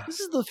 Yeah. This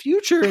is the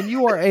future, and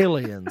you are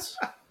aliens.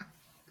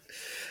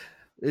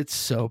 It's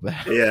so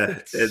bad. Yeah,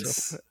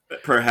 it's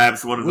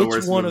perhaps one of the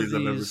worst one of movies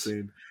I've ever these-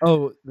 seen.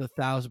 Oh,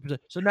 1,000%.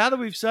 So now that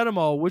we've said them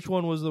all, which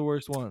one was the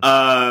worst one?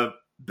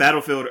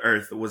 Battlefield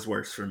Earth was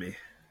worse for me.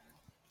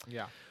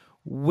 Yeah.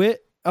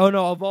 Oh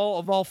no, of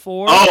all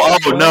four. Oh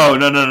no.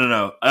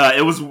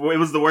 It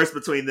was the worst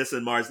between this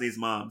and Mars Needs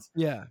Moms.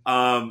 Yeah.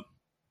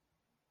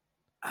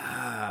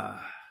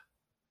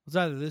 It's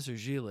either this or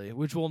Gigli,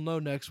 which we'll know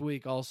next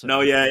week. Also.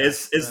 No, yeah,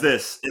 it's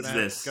this. It's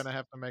this. Gonna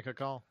have to make a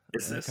call.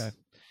 It's this. Okay.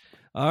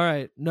 All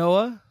right,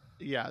 Noah.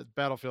 Yeah,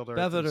 Battlefield Earth.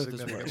 Battlefield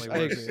is Earth is worse.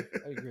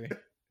 significantly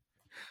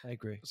I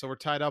agree. So we're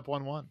tied up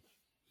 1-1.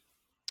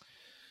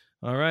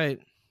 All right,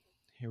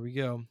 here we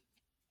go.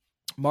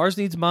 Mars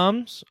Needs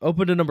Moms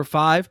opened at number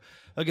 5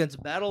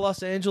 against Battle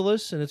Los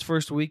Angeles in its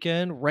first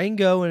weekend,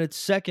 Rango in its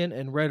second,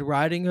 and Red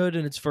Riding Hood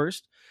in its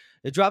first.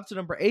 It dropped to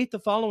number 8 the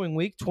following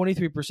week,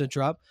 23%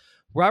 drop.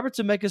 Robert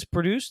Zemeckis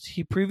produced.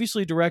 He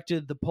previously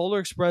directed The Polar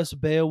Express,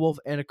 Beowulf,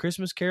 and A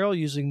Christmas Carol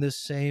using this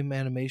same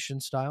animation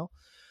style.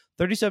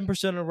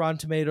 37% on Rotten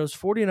Tomatoes,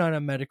 49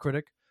 on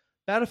Metacritic.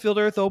 Battlefield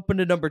Earth opened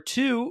at number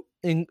 2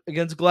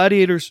 against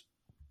Gladiator's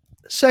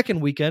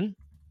second weekend.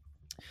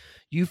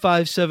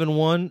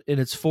 U571 in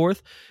its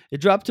fourth.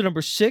 It dropped to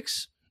number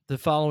 6 the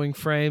following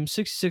frame,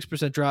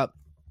 66% drop.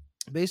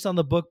 Based on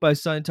the book by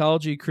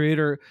Scientology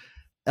creator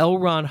L.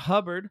 Ron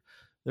Hubbard,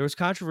 there was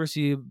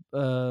controversy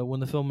when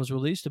the film was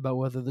released about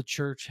whether the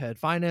church had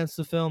financed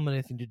the film,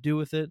 anything to do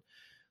with it.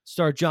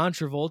 Starred John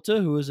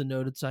Travolta, who is a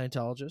noted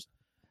Scientologist.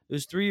 It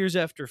was 3 years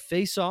after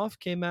Face Off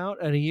came out,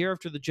 and a year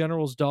after The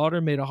General's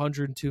Daughter made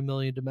 $102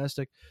 million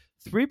domestic.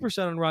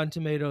 3% on Rotten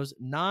Tomatoes,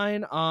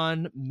 9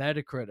 on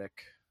Metacritic.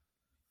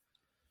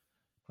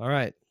 All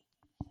right.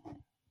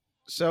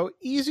 So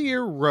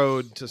easier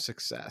road to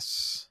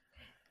success.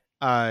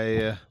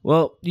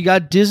 Well, you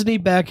got Disney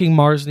backing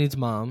Mars Needs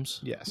Moms,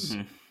 Yes.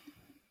 Mm-hmm.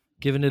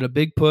 giving it a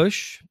big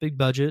push, big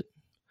budget.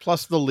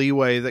 Plus the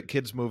leeway that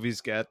kids'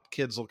 movies get.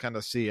 Kids will kind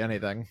of see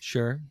anything.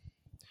 Sure.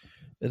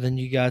 And then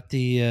you got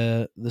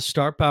the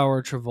star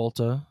power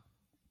Travolta.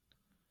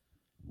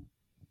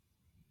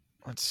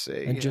 Let's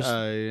see. And just-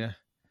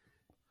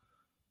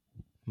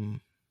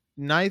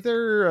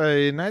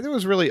 Neither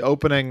was really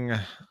opening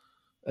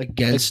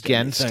Against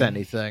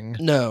anything.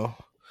 No.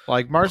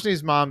 Like Mars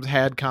Needs Moms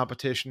had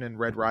competition in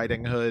Red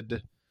Riding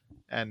Hood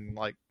and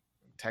like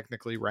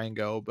technically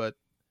Rango, but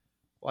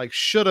like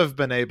should have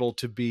been able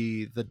to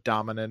be the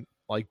dominant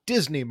like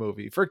Disney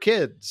movie for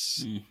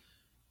kids.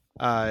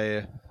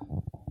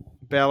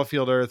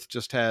 Battlefield Earth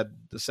just had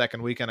the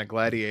second weekend of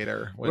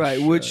Gladiator,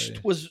 which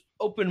was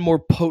opened more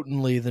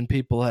potently than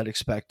people had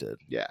expected.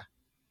 yeah.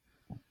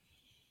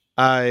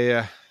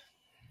 I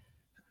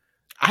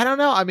don't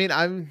know. I mean,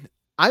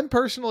 I'm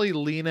personally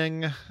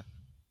leaning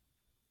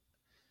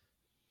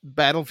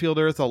Battlefield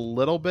Earth a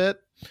little bit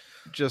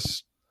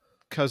just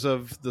because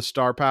of the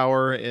star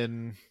power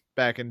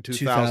back in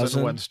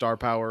 2000 when star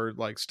power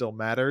like still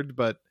mattered,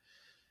 but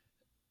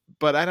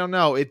I don't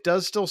know. It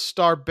does still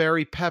star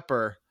Barry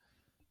Pepper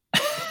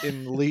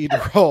in lead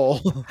role.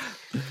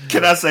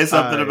 Can I say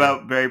something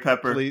about Barry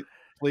Pepper?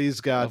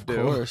 Please God, Of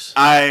do. course.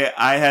 I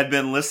had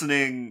been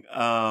listening.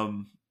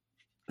 I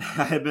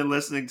had been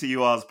listening to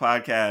you all's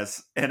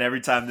podcast, and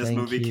every time this Thank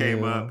movie came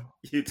you. up,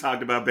 you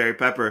talked about Barry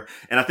Pepper,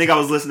 and I think I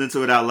was listening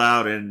to it out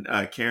loud, and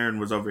Karen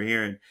was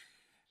overhearing,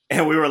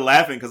 and we were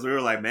laughing because we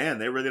were like, "Man,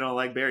 they really don't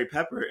like Barry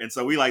Pepper," and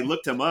so we like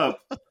looked him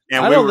up.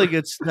 And I we don't were, think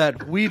it's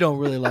that we don't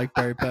really like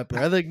Barry Pepper.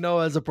 I think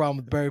Noah has a problem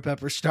with Barry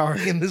Pepper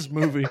starring in this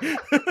movie.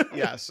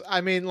 Yes,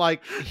 I mean,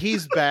 like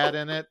he's bad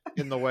in it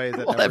in the way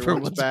that Well,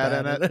 everyone's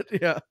bad in it.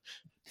 Yeah.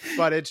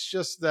 But it's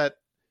just that,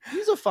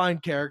 He's a fine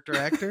character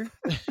actor.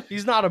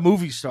 He's not a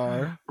movie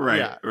star. right,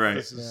 yeah, right.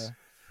 this is- Yeah.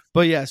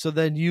 But yeah, so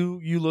then you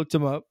looked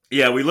him up.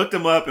 Yeah, we looked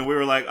him up and we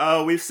were like,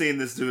 "Oh, we've seen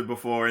this dude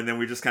before," and then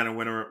we just kind of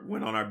went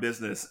on our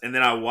business. And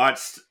then I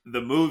watched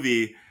the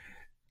movie,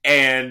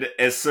 and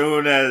as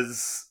soon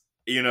as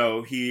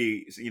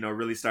he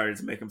really started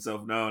to make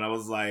himself known, I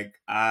was like,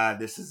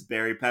 this is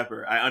Barry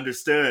Pepper. I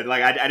understood.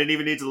 Like I didn't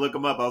even need to look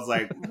him up. I was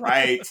like,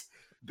 right,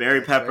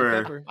 Barry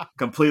Pepper.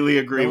 Completely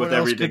agree No with one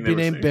else everything could they be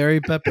were named saying.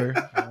 Barry Pepper.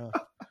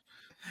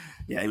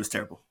 Yeah, he was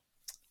terrible.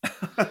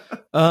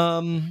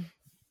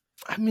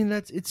 I mean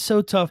it's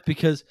so tough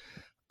because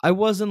I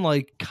wasn't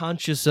like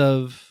conscious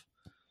of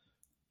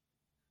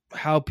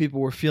how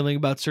people were feeling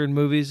about certain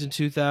movies in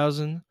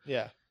 2000.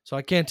 yeah. So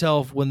I can't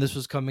tell if when this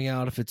was coming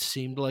out if it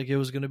seemed like it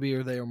was going to be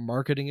or they were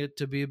marketing it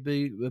to be a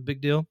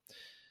big deal.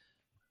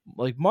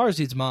 Like Mars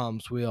Needs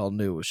Moms, we all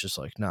knew was just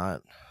like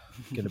not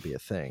going to be a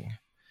thing.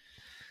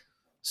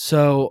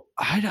 So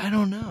I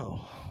don't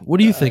know. What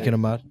are you thinking,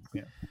 Ahmad?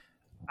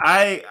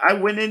 I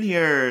went in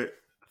here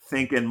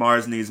thinking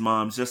Mars Needs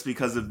Moms just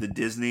because of the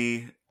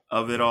Disney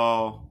of it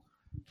all.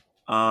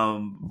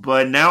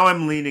 But now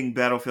I'm leaning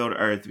Battlefield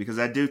Earth because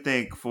I do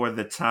think for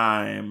the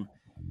time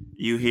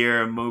you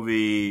hear a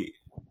movie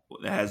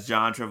that has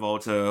John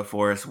Travolta,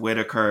 Forrest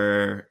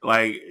Whitaker,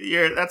 like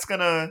your ears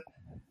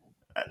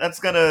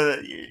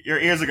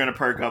are gonna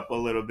perk up a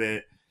little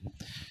bit.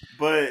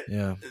 But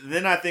Yeah.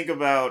 then I think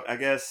about, I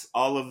guess,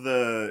 all of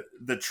the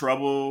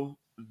trouble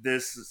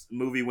this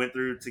movie went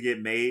through to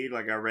get made.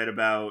 Like I read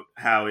about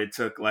how it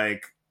took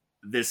like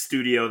this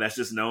studio that's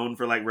just known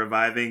for like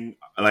reviving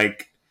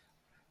like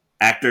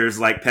actors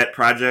like pet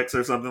projects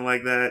or something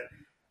like that.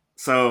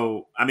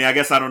 So, I mean, I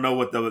guess I don't know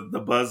what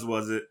the buzz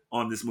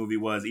on this movie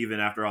was even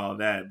after all of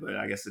that, but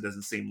I guess it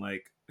doesn't seem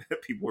like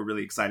people were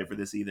really excited for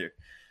this either.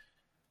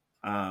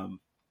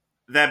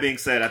 That being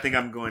said, I think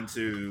I'm going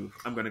to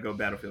go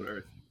Battlefield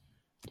Earth.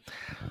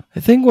 I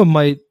think what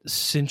might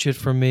cinch it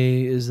for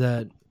me is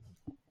that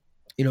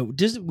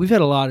Disney, we've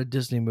had a lot of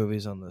Disney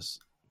movies in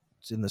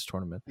this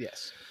tournament.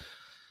 Yes.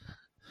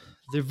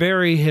 They're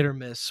very hit or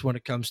miss when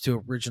it comes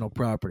to original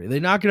property. They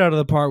knock it out of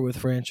the park with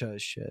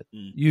franchise shit.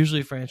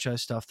 Usually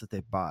franchise stuff that they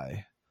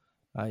buy,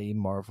 i.e.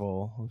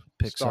 Marvel,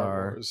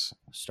 Pixar,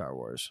 Star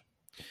Wars.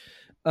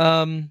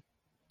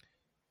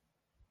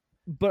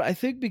 But I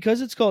think because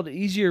it's called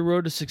Easier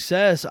Road to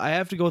Success, I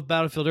have to go with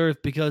Battlefield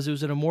Earth because it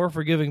was in a more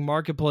forgiving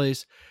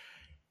marketplace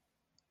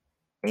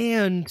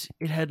and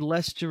it had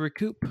less to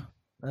recoup.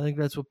 I think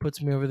that's what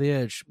puts me over the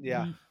edge.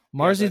 Yeah.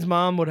 Mars Needs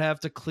Mom would have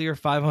to clear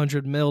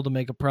 $500 million to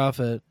make a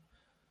profit,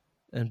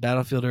 and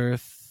Battlefield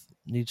Earth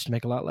needs to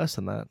make a lot less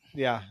than that.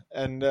 Yeah,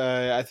 and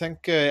I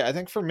think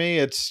for me,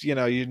 it's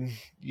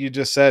you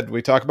just said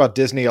we talk about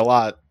Disney a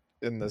lot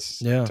in this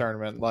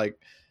tournament. Like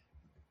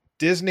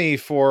Disney,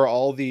 for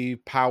all the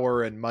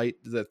power and might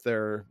that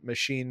their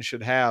machine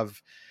should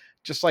have,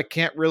 just like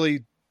can't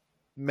really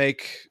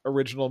make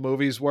original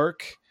movies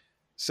work.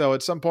 So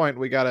at some point,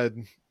 we gotta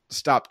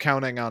stop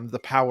counting on the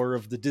power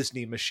of the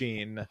Disney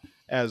machine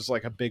as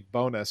like a big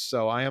bonus.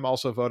 So I am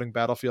also voting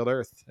Battlefield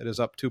Earth. It is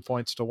up 2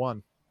 points to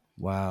 1.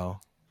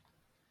 Wow.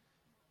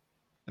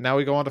 And now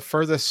we go on to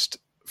furthest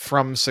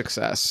from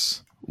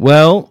success.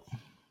 Well,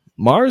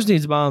 Mars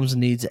Needs Moms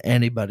needs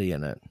anybody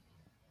in it.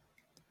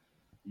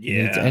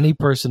 Yeah. Needs any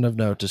person of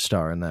note to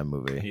star in that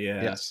movie.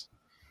 Yeah. Yes.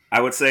 I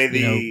would say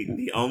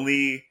the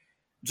only,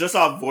 just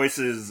off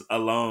voices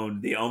alone,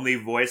 the only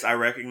voice I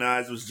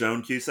recognized was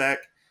Joan Cusack.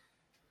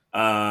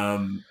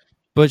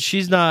 But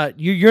she's not.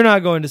 You're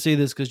not going to see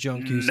this because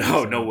Joan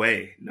Cusack. No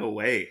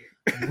way.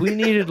 We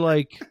needed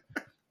like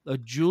a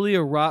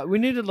Julia. We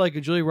needed like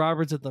a Julia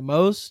Roberts at the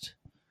most,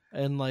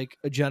 and like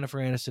a Jennifer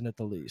Aniston at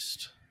the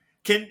least.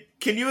 Can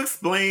you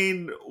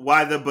explain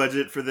why the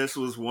budget for this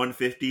was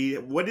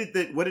 $150? What did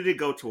it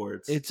go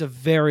towards? It's a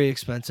very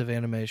expensive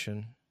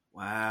animation.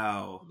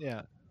 Wow.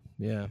 Yeah.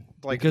 Yeah.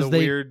 Like because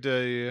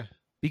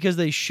because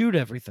they shoot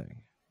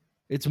everything.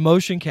 It's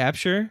motion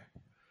capture.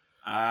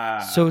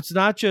 So it's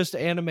not just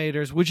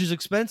animators, which is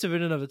expensive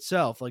in and of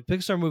itself. Like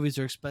Pixar movies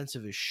are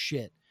expensive as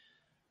shit.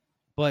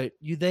 But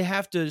they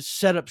have to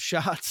set up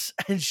shots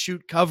and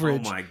shoot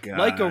coverage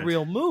like a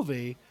real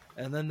movie,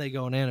 and then they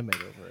go and animate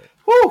over it.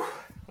 Whew.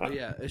 But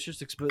yeah, it's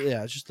just it's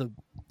just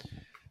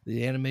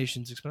the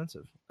animation's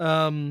expensive.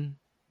 I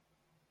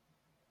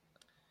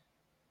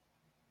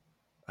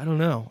don't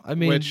know. I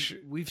mean,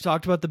 we've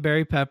talked about the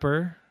Barry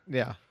Pepper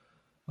Yeah.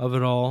 of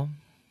it all.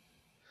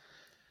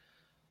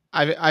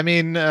 I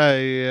mean,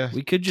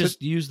 We could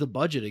just use the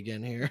budget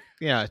again here.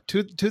 yeah.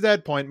 To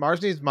that point,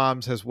 Mars Needs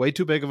Moms has way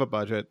too big of a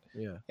budget.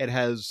 Yeah. It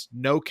has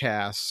no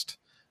cast,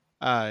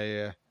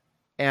 and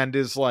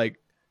is like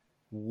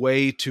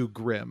way too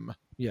grim.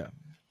 Yeah.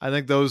 I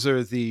think those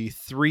are the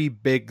three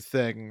big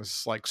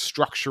things, like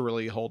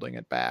structurally holding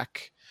it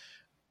back.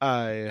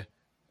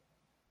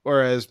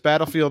 Whereas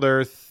Battlefield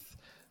Earth,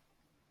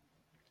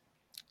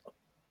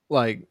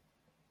 like,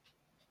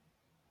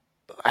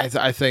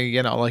 I think,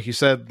 you know, like you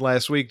said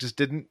last week, just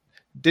didn't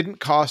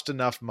cost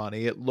enough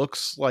money. It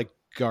looks like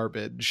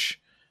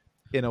garbage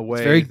in a way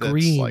It's very that's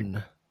green.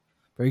 like,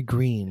 Very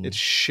green. it's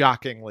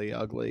shockingly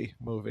ugly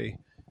movie.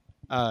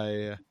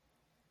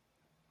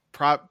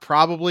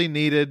 Probably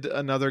needed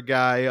another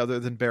guy other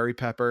than Barry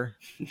Pepper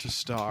to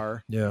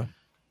star. Yeah.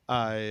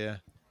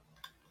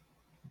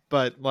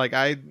 But like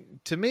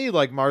to me,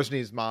 like Mars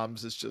Needs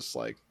Moms is just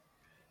like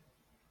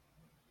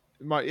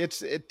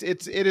it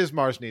is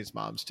Mars Needs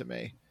Moms to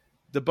me.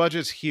 The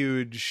budget's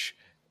huge.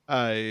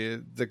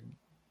 The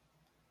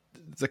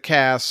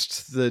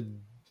cast, the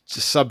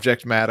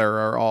subject matter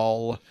are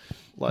all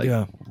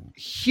like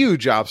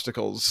huge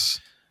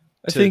obstacles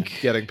I to think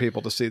getting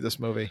people to see this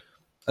movie.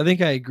 I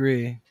think I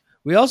agree.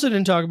 We also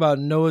didn't talk about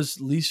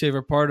Noah's least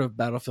favorite part of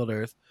Battlefield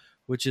Earth,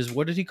 which is,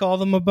 what did he call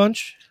them a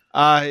bunch?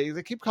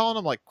 They keep calling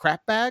them like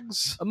crap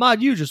bags.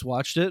 Ahmad, you just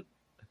watched it.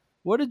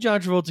 What did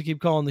John Travolta keep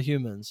calling the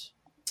humans?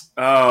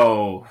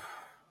 Oh,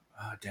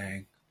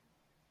 dang.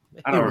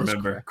 I don't It was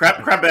remember.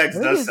 Crap bags I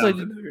think does it's sound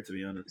like- familiar, to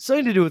be honest.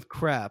 Something to do with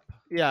crap.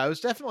 Yeah, it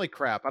was definitely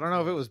crap. I don't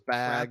know if it was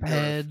bag. Crap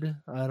head.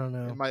 I don't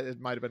know. It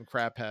might have been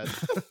crap head.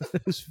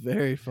 It was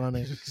very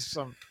funny.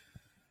 Some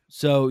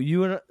So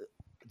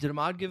did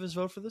Ahmad give his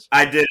vote for this?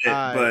 I did it,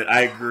 but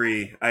I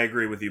agree. I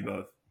agree with you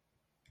both.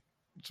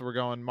 So we're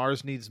going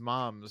Mars Needs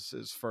Moms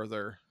is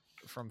further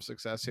from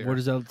success here. What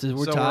is that?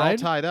 We're so tied. we're all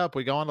tied up.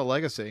 We go on to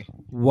Legacy.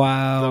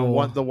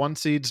 Wow. The one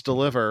seeds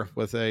deliver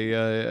with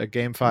a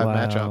Game 5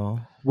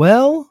 matchup.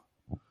 Well,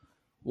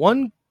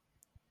 one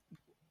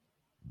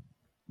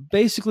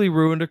basically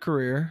ruined a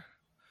career,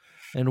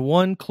 and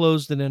one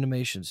closed an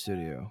animation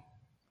studio.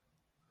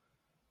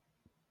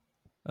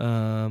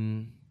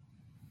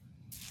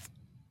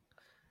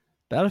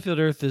 Battlefield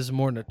Earth is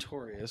more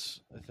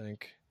notorious, I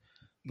think.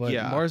 But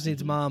Yeah. Mars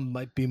Needs Mom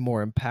might be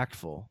more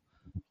impactful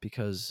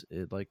because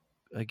it, like,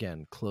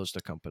 again, closed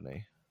a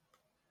company.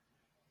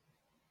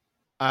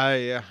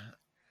 I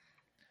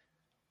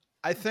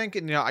think,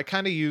 you know, I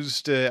kind of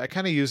used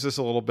this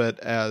a little bit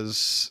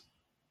as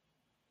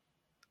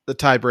the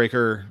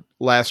tiebreaker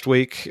last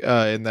week,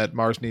 in that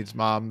Mars Needs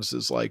Moms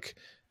is like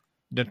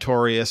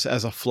notorious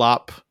as a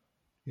flop,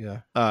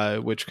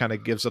 which kind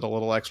of gives it a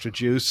little extra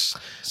juice.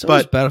 So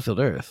But- is Battlefield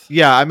Earth.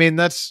 Yeah, I mean,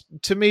 that's,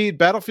 to me,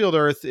 Battlefield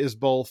Earth is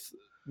both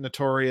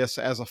notorious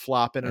as a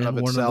flop in and of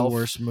one itself, of the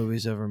worst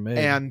movies ever made.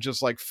 and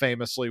just like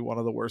famously one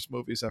of the worst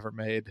movies ever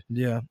made,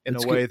 yeah, in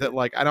it's a way good. that,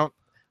 like, I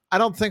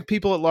don't think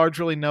people at large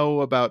really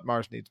know about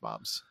Mars Needs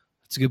Moms.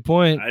 That's a good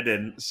point. I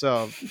didn't.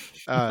 So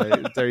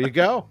there you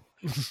go.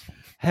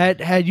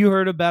 Had you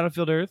heard of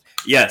Battlefield Earth?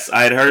 Yes,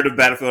 I had heard of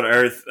Battlefield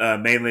Earth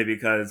mainly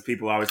because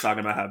people are always talking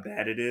about how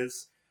bad it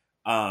is.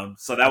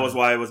 So that was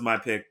why it was my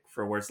pick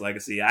for Worst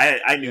Legacy.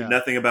 I knew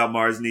nothing about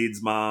Mars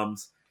Needs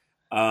Moms,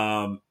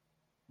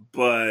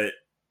 but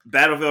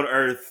Battlefield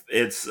Earth,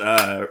 its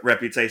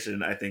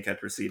reputation, I think, had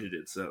preceded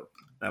it. So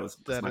that's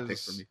my pick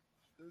for me.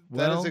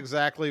 That is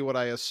exactly what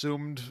I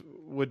assumed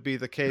would be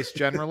the case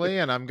generally,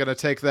 and I'm going to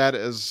take that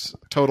as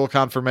total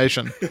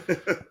confirmation.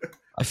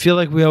 I feel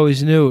like we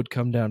always knew it would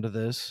come down to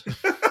this.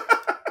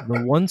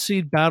 The 1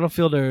 seed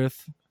Battlefield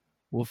Earth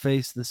will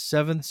face the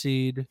 7th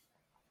seed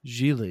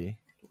Gigli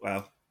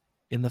Wow.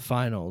 in the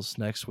finals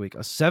next week. A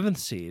 7th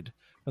seed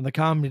from the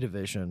comedy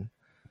division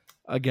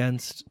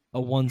against a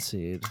 1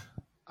 seed.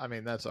 I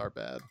mean, that's our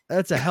bad.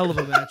 That's a hell of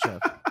a matchup.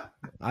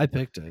 I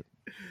picked it.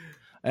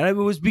 And it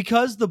was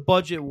because the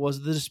budget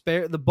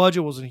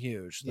wasn't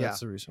huge. That's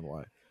the reason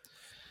why.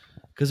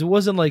 Because it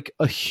wasn't like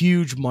a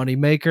huge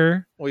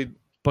moneymaker,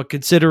 but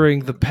considering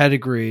the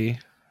pedigree,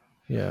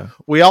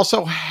 We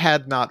also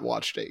had not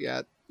watched it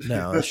yet.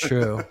 No, that's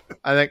true.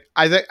 I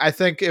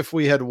think if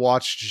we had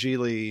watched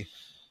Gigli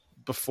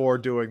before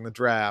doing the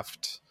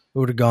draft, It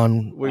would have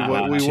gone.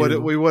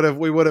 we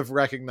would have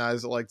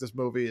recognized that, like, this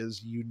movie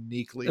is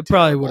uniquely. It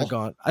probably terrible. would have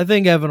gone. I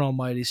think Evan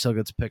Almighty still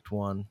gets picked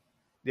 1.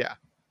 Yeah,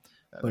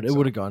 But it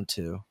would have gone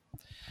 2.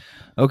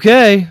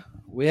 Okay,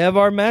 we have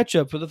our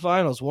matchup for the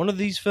finals. One of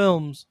these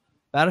films,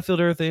 Battlefield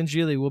Earth and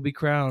Gigli, will be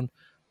crowned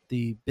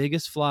the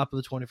biggest flop of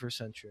the 21st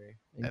century.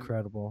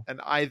 Incredible. and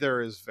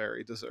either is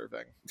very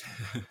deserving.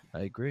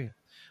 I agree.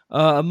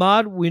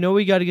 Ahmad, we know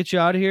we got to get you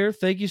out of here.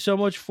 Thank you so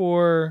much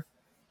for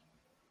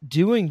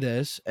doing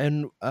this,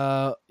 and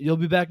you'll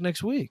be back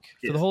next week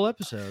for the whole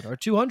episode, our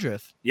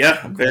 200th. Yeah,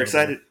 I'm very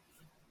excited.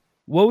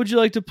 What would you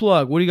like to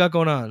plug? What do you got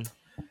going on?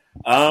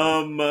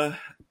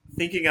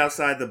 Thinking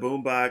Outside the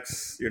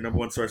Boombox, your number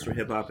one source for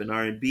hip hop and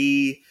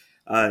R&B.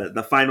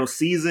 The final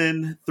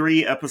season,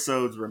 3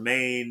 episodes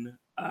remain.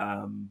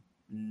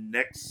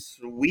 Next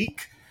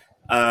week,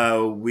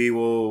 we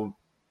will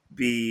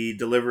be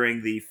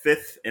delivering the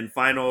 5th and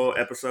final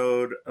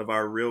episode of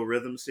our Real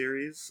Rhythm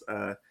series,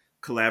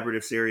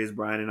 collaborative series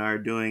Brian and I are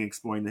doing,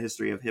 exploring the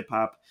history of hip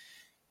hop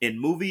in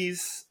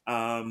movies.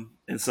 And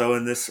so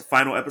in this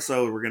final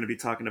episode, we're going to be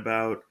talking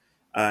about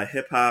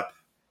hip hop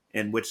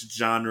and which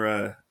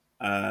genre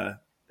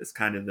is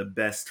kind of the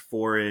best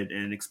for it,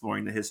 and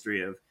exploring the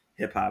history of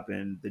hip hop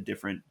and the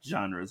different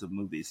genres of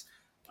movies.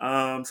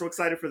 So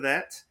excited for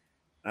that.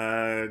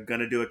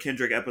 Gonna do a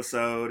Kendrick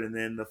episode and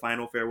then the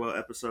final farewell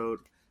episode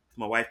with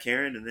my wife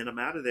Karen, and then I'm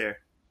out of there.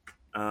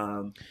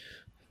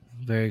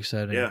 Very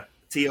exciting. Yeah.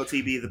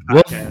 TOTB, the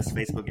podcast,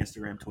 Facebook,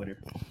 Instagram, Twitter.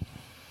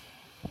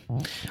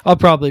 I'll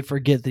probably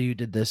forget that you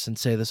did this and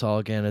say this all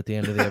again at the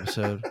end of the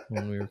episode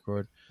when we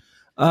record.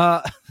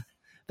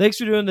 Thanks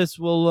for doing this.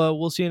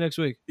 We'll see you next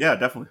week. Yeah,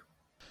 definitely.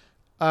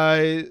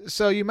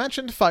 So you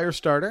mentioned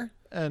Firestarter,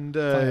 and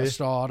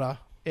Firestarter.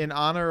 in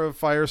honor of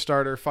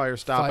Firestarter,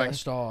 Firestopping,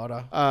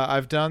 Firestarter.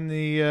 I've done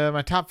the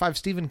my top 5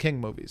 Stephen King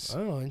movies.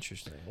 Oh,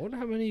 interesting. Wonder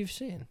how many you've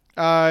seen.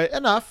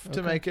 Enough to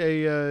Okay. make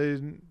a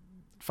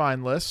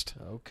fine list.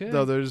 Okay.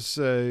 Though there's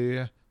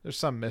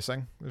some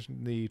missing. There's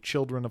The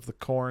Children of the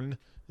Corn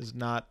is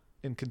not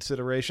in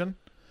consideration.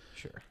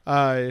 Sure.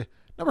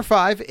 Number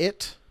 5,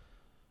 It.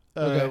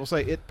 Okay. We'll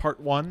say It Part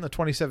 1, the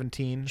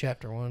 2017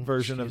 Chapter 1.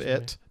 version of Excuse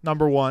It.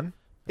 Number 1,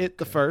 It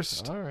the Okay.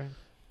 first. All right.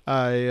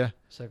 I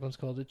Second one's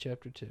called It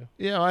Chapter 2.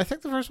 I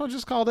think the first one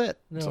just called It.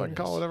 No, So I it can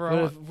call is. it whatever But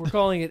I if want. we're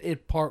calling it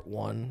It Part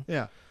 1.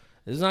 Yeah.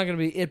 It's not going to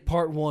be It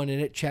Part 1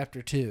 and It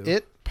Chapter 2.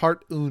 It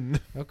Part Un.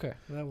 Okay.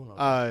 That one.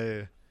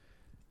 I'll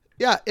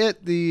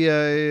It,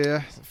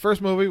 the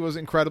first movie was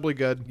incredibly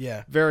good.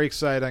 yeah. Very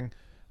exciting.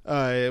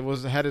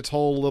 It had its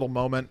whole little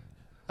moment.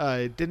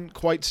 Didn't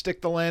quite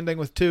stick the landing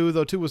with 2,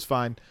 though 2 was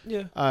fine.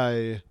 Yeah.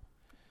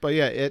 But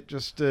yeah, it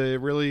just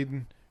really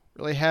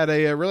had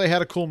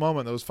a cool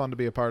moment that was fun to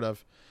be a part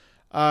of.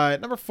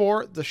 Number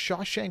 4, The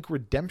Shawshank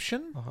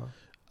Redemption.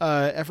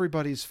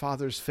 Everybody's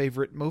father's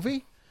favorite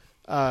movie.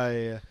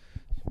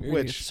 You're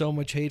gonna get so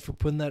much hate for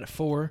putting that at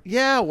 4.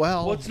 Yeah,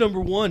 well, What's number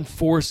 1?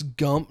 Forrest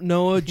Gump,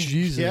 Noah?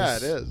 Jesus. yeah,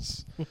 it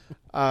is.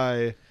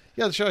 The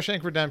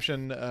Shawshank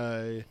Redemption,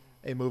 a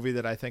movie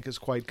that I think is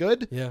quite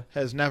good. Yeah.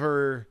 Has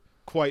never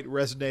quite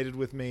resonated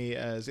with me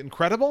as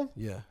incredible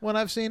Yeah. when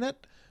I've seen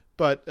it,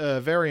 but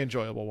very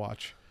enjoyable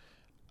watch.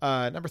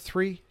 Number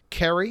 3,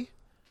 Carrie.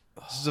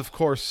 This is, of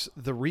course,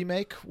 the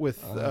remake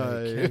with...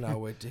 I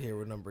cannot wait to hear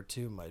what number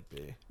 2 might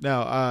be.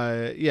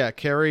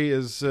 Carrie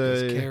is...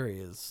 'Cause Carrie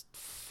is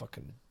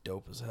fucking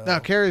dope as hell. Now,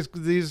 Carrie's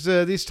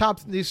these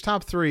top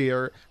 3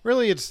 are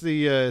really, it's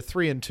the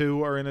 3 and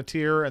 2 are in a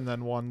tier, and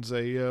then one's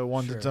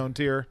its own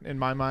tier in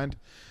my mind.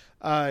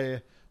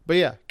 But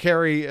yeah,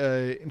 Carrie,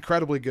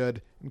 incredibly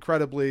good,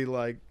 incredibly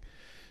like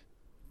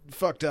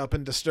fucked up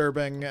and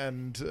disturbing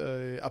and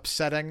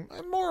upsetting.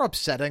 More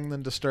upsetting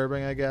than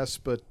disturbing, I guess.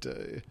 But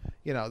the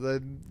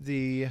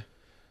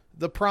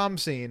prom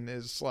scene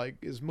is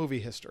movie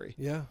history.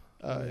 Yeah.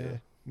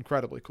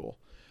 Incredibly cool.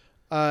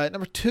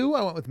 Number 2,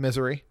 I went with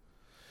Misery.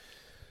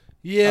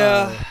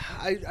 Yeah,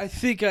 I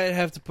think I'd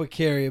have to put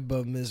Carrie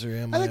above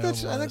Misery on my I think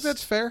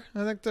that's fair.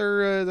 I think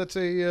that's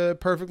a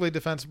perfectly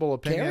defensible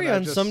opinion. Carrie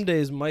on some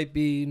days might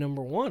be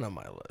number 1 on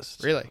my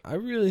list. Really? I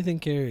really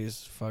think Carrie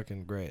is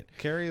fucking great.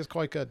 Carrie is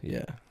quite good.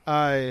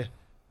 Yeah.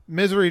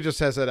 Misery just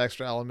has that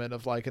extra element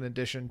of in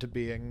addition to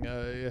being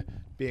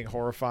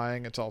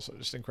horrifying, it's also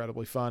just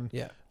incredibly fun.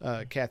 Yeah.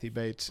 Kathy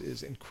Bates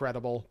is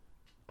incredible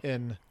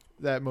in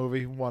that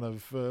movie. One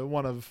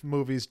of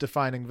movies'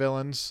 defining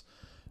villains.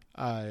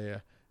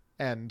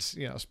 And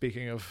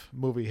speaking of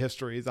movie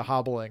history, The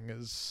Hobbling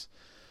is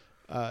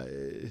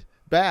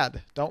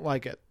bad. Don't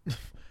like it.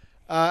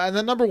 And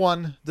then number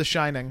 1, The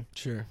Shining.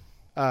 Sure.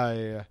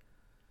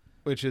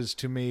 Which is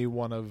to me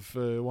one of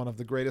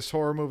the greatest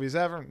horror movies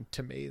ever.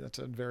 To me, that's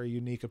a very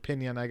unique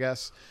opinion, I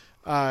guess.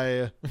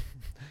 You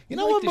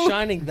know like what? The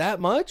Shining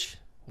that much?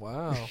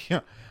 Wow.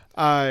 Yeah.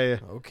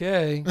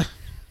 Okay.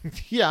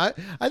 Yeah,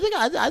 I think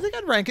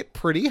I'd rank it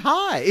pretty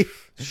high.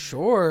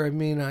 Sure. I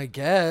mean, I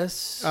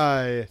guess.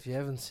 Uh, If you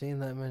haven't seen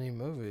that many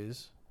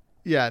movies.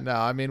 Yeah, no,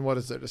 I mean, what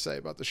is there to say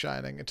about The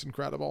Shining? It's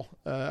incredible.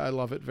 I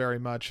love it very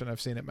much, and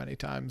I've seen it many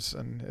times,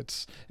 and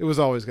it was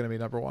always going to be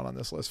number 1 on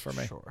this list for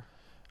me. Sure.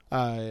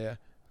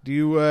 Do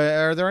you?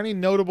 Are there any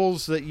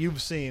notables that you've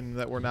seen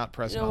that were not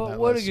present on that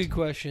what list? a good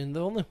question.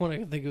 The only one I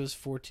can think of is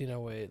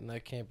 1408, and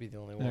that can't be the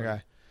only one.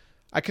 Okay,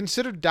 I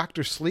considered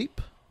Dr. Sleep.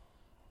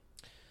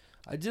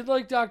 I did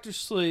like Dr.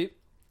 Sleep.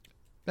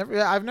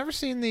 I've never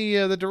seen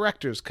the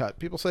director's cut.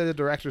 People say the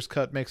director's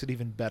cut makes it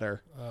even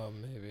better. Oh,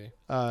 maybe.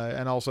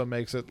 And also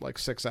makes it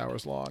 6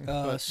 hours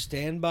long.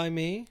 Stand By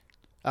Me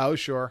Oh,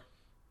 sure.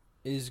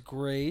 is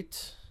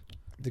great.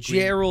 The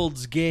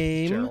Gerald's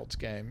Game. Gerald's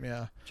Game,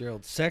 yeah.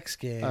 Gerald's Sex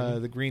Game.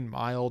 The Green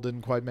Mile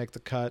didn't quite make the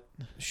cut.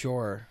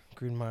 Sure.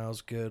 Green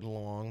Mile's good,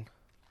 long.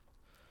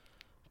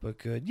 But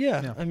good.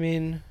 Yeah, Yeah. I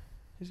mean,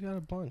 he's got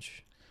a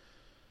bunch.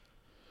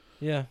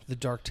 Yeah, The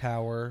Dark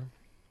Tower.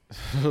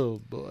 Oh,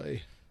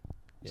 boy.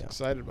 Yeah.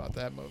 Excited about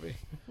that movie.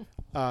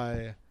 All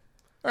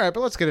right,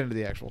 but let's get into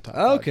the actual top.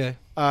 Okay.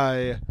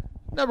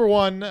 Number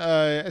one,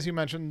 as you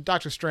mentioned,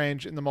 Doctor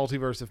Strange in the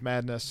Multiverse of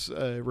Madness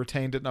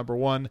retained at number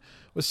one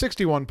with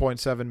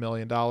 $61.7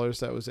 million.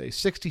 That was a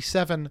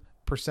 67%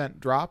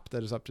 drop.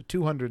 That is up to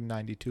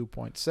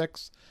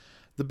 292.6.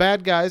 The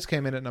Bad Guys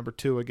came in at number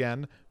two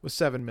again with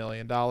 $7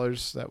 million.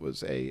 That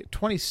was a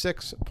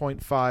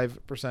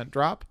 26.5%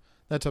 drop.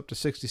 That's up to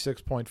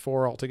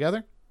 66.4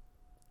 altogether.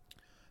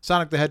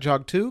 Sonic the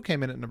Hedgehog 2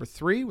 came in at number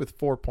 3 with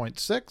 4.6.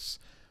 It's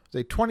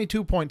a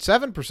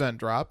 22.7%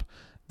 drop.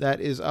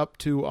 That is up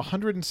to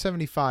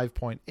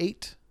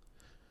 175.8.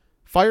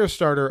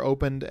 Firestarter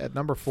opened at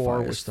number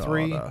 4 with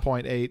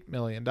 $3.8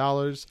 million.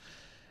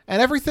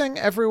 And Everything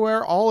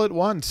Everywhere All at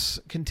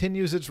Once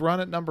continues its run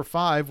at number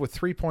 5 with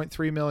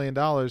 $3.3 million,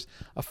 a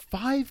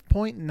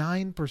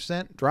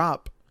 5.9%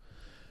 drop.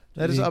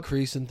 That is up.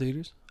 Increase in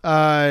theaters?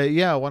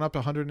 Yeah, went up to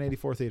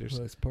 184 theaters.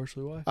 Well, that's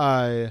partially why.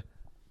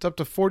 It's up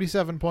to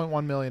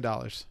 $47.1 million.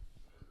 I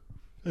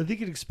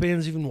think it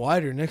expands even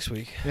wider next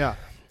week. Yeah.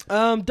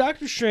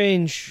 Doctor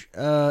Strange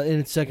in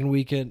its second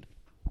weekend.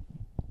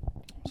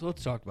 So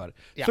let's talk about it.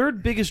 Yeah.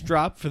 Third biggest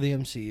drop for the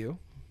MCU.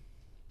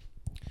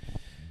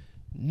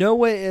 No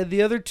Way.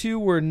 The other two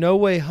were No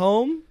Way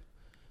Home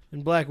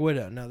and Black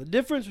Widow. Now the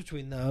difference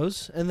between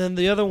those, and then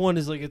the other one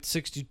is like at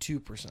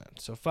 62%,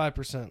 so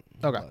 5%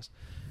 less.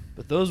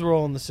 But those were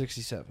all in the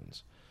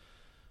 67s.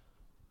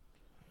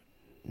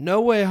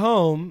 No Way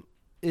Home,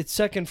 its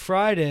second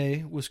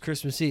Friday was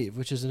Christmas Eve,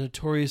 which is a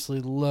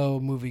notoriously low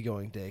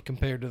movie-going day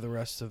compared to the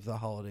rest of the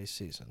holiday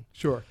season.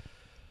 Sure.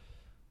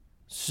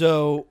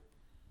 So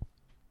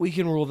we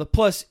can rule that.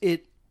 Plus,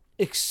 it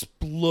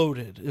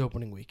exploded the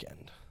opening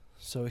weekend.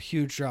 So a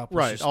huge drop.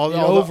 Right. Just, all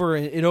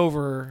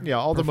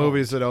the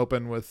movies that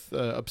open with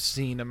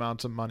obscene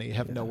amounts of money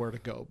have nowhere to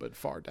go but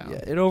far down.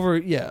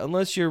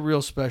 Unless you're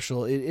real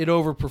special, it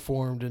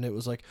overperformed, and it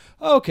was like,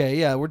 okay,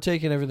 yeah, we're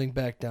taking everything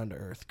back down to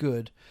earth.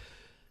 Good.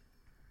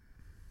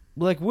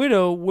 Black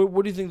Widow,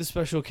 what do you think the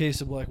special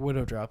case of Black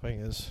Widow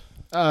dropping is?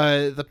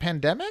 The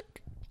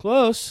pandemic?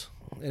 Close.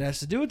 It has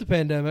to do with the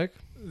pandemic.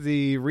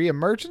 The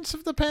reemergence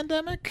of the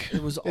pandemic?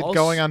 It was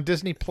going on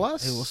Disney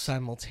Plus? It was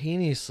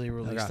simultaneously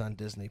released on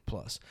Disney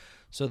Plus.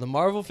 So the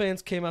Marvel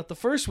fans came out the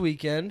first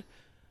weekend,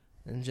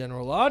 and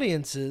general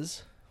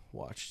audiences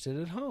watched it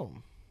at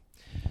home.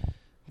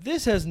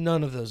 This has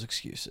none of those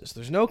excuses.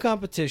 There's no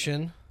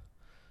competition.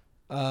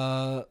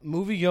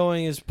 Movie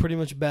going is pretty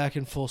much back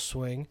in full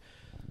swing.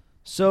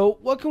 So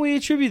what can we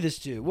attribute this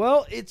to?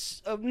 Well,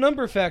 it's a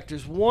number of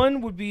factors.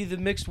 One would be the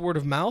mixed word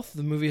of mouth.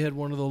 The movie had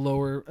one of the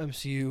lower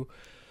MCU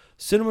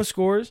cinema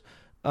scores.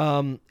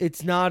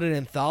 It's not an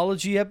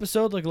anthology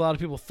episode like a lot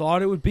of people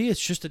thought it would be. It's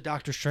just a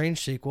Doctor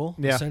Strange sequel,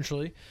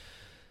 essentially.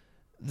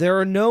 There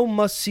are no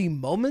must-see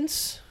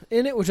moments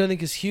in it, which I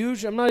think is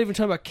huge. I'm not even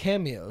talking about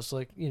cameos.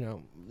 Like,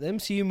 the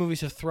MCU movies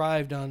have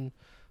thrived on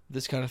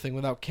this kind of thing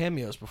without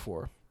cameos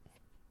before.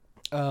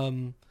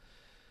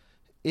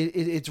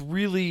 It's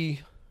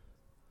really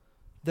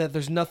that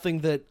there's nothing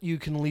that you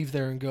can leave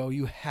there and go,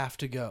 you have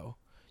to go.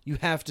 You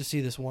have to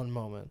see this one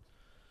moment.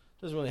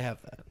 Doesn't really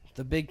have that.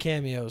 The big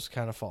cameos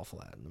kind of fall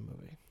flat in the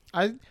movie.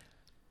 I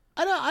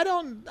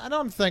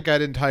don't think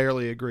I'd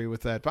entirely agree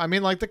with that. But I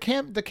mean, like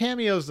the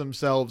cameos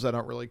themselves, I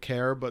don't really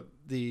care. But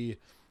the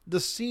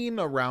scene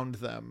around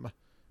them,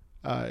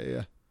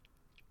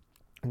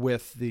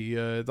 with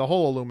the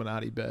whole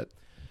Illuminati bit,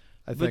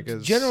 I think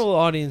is general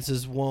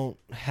audiences won't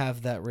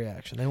have that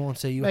reaction. They won't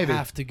say you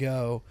have to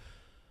go.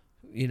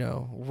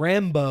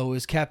 Rambo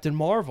is Captain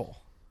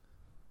Marvel.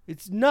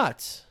 It's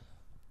nuts.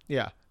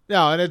 Yeah.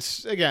 No, and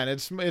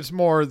it's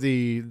more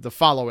the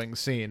following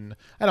scene.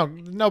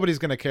 Nobody's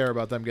going to care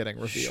about them getting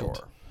revealed.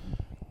 Sure.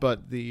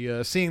 But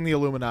the seeing the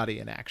Illuminati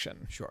in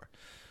action. Sure.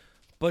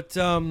 But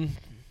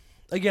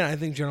again, I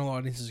think general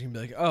audiences can be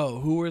like, "Oh,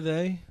 who are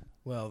they?"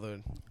 Well,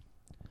 they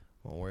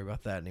won't worry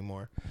about that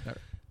anymore. Right.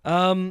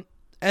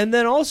 And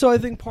then also, I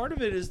think part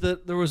of it is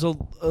that there was a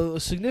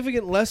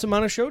significant less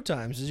amount of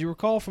showtimes. As you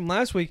recall from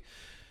last week,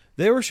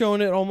 they were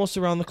showing it almost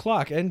around the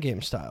clock,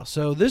 Endgame style.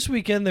 So this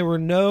weekend, there were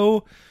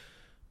no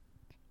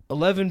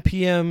 11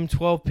 p.m.,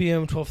 12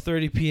 p.m.,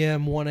 12:30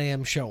 p.m., 1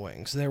 a.m.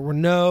 showings. There were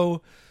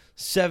no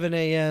 7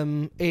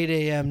 a.m., 8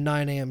 a.m.,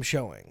 9 a.m.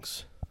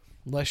 showings.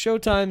 Less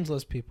showtimes,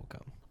 less people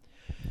come.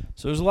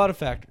 So there's a lot of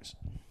factors.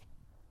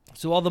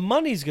 So while the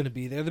money's going to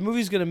be there, the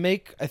movie's going to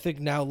make, I think,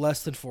 now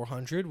less than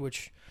 400,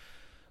 which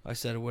I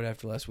said it would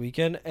after last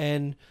weekend,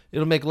 and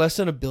it'll make less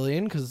than $1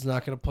 billion because it's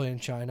not going to play in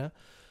China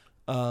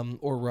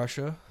or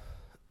Russia.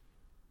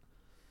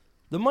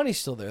 The money's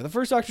still there. The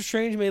first Doctor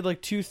Strange made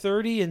like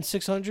 230 and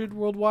 600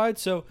 worldwide,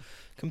 so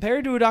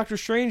compared to a Doctor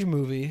Strange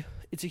movie,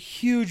 it's a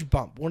huge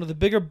bump, one of the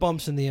bigger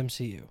bumps in the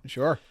MCU.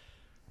 Sure.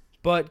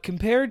 But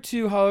compared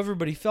to how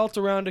everybody felt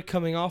around it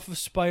coming off of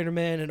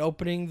Spider-Man and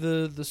opening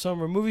the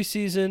summer movie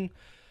season,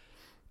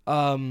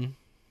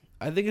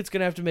 I think it's going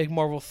to have to make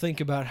Marvel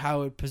think about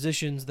how it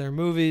positions their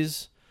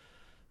movies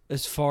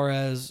as far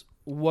as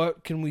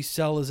what can we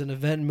sell as an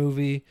event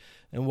movie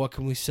and what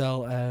can we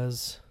sell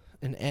as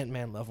an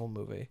Ant-Man level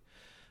movie.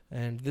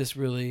 And this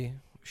really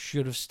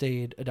should have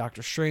stayed a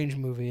Doctor Strange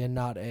movie and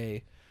not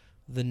the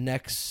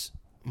next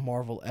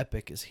Marvel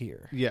epic is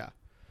here. Yeah.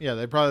 Yeah,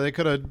 they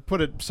could have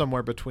put it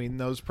somewhere between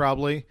those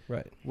probably.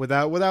 Right.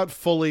 Without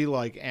fully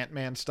like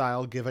Ant-Man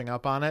style giving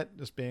up on it,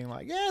 just being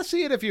like, yeah,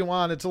 see it if you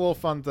want. It's a little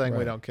fun thing. We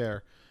Right. don't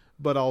care.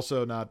 But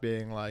also not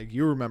being like,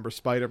 you remember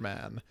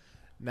Spider-Man.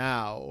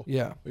 Now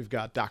Yeah. we've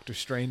got Doctor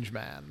Strange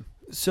Man.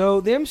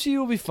 So the MCU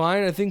will be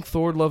fine. I think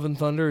Thor: Love and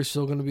Thunder is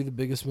still going to be the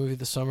biggest movie of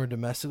the summer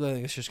domestically. I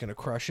think it's just going to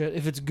crush it.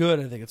 If it's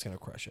good, I think it's going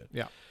to crush it.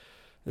 Yeah.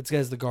 It's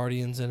got the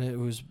Guardians in it. It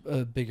was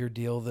a bigger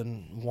deal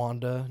than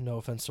Wanda. No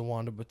offense to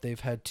Wanda, but they've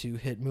had 2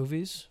 hit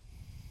movies.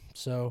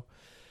 So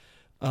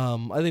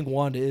I think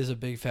Wanda is a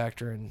big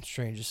factor in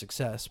Strange's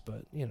success.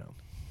 But, you know,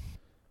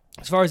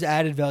 as far as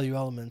added value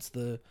elements,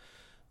 the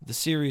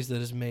series that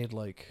has made,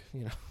 like,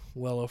 you know,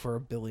 well over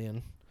 $1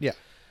 billion Yeah.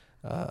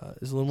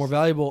 is a little more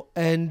valuable.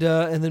 And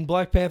then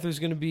Black Panther is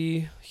going to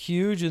be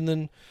huge. And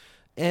then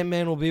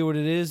Ant-Man will be what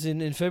it is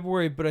in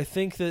February. But I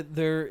think that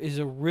there is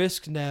a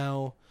risk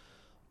now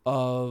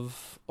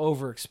of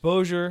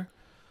overexposure,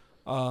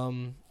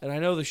 and I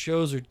know the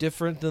shows are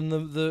different than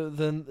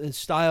than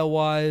style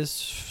wise,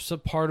 some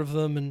part of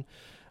them,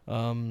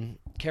 and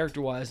character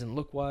wise and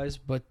look wise,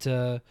 but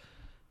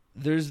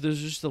there's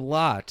just a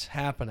lot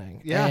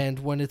happening. Yeah. And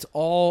when it's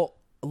all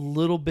a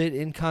little bit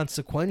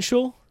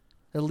inconsequential,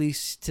 at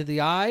least to the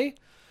eye,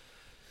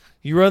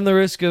 you run the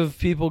risk of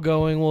people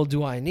going, well,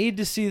 do I need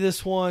to see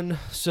this one?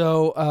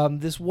 So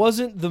this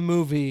wasn't the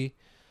movie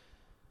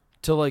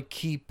to like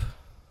keep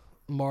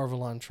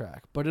Marvel on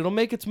track, but it'll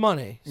make its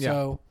money. Yeah.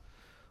 So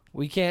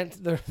we can't.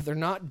 They're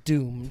not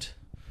doomed.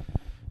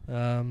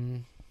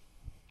 Tongue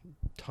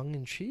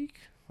in cheek.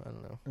 I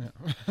don't know.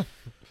 Yeah.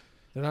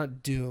 They're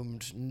not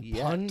doomed.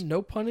 Yet. Pun?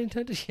 No pun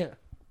intended. Yeah.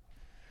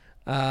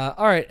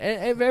 All right.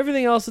 And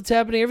everything else that's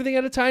happening, everything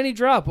had a tiny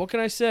drop. What can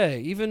I say?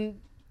 Even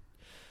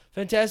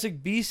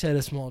Fantastic Beasts had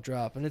a small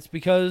drop, and it's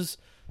because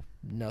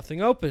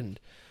nothing opened.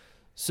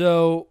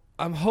 So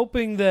I'm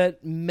hoping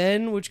that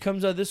Men, which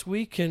comes out this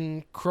week,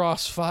 can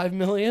cross 5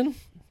 million.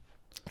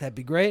 That'd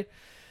be great.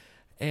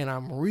 And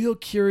I'm real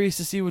curious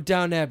to see what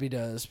Downton Abbey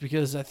does,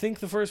 because I think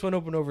the first one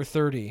opened over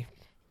 30.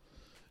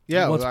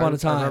 Yeah, Once upon a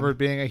time. I remember it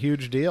being a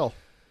huge deal.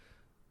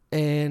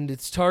 And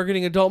it's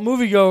targeting adult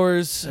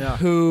moviegoers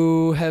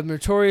who have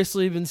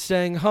notoriously been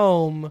staying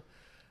home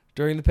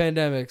during the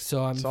pandemic.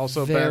 So I'm It's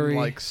also very,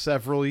 been like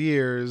several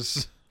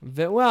years.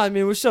 well, I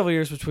mean, it was several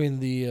years between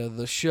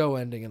the show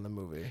ending and the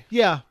movie.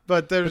 Yeah,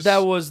 but But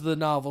that was the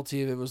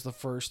novelty of it. Was the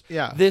first.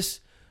 Yeah.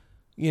 This,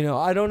 you know,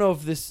 I don't know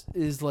if this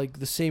is like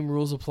the same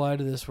rules apply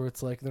to this, where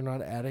it's like they're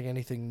not adding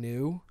anything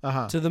new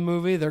to the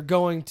movie. They're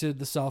going to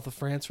the south of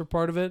France for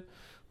part of it.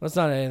 That's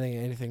not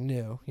anything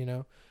new, you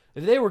know.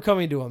 If they were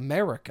coming to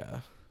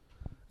America,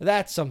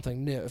 that's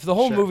something new. If the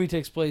whole movie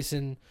takes place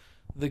in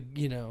the,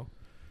 you know,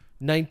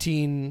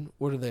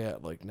 what are they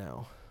at like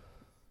now?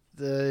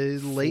 The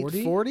late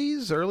 40?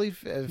 40s, early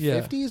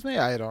 50s, maybe?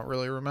 I don't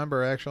really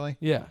remember, actually.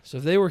 Yeah, so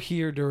if they were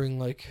here during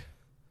like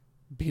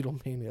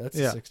Beatlemania, that's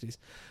Yeah. the 60s.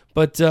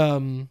 But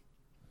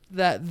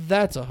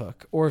that's a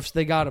hook. Or if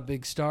they got a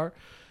big star,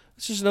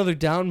 it's just another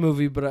down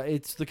movie, but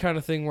it's the kind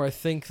of thing where I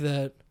think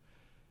that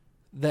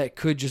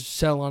could just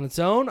sell on its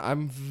own.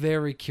 I'm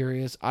very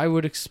curious. I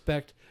would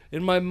expect,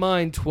 in my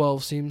mind,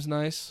 12 seems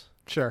nice.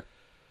 Sure.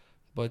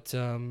 But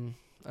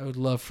I would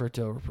love for it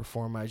to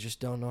overperform. I just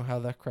don't know how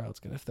if that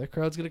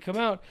crowd's gonna come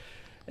out.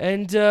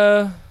 And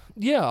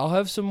yeah, I'll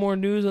have some more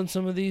news on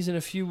some of these in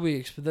a few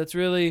weeks. But that's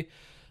really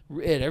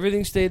it.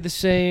 Everything stayed the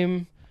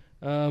same.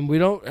 We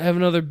don't have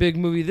another big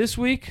movie this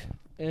week,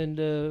 and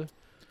 2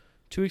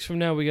 weeks from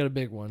now we got a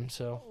big one.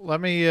 So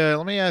let me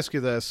ask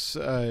you this,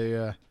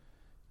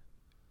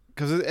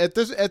 because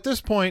at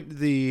this point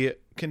the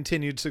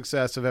continued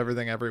success of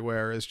Everything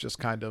Everywhere is just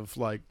kind of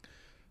like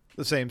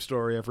the same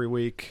story every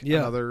week.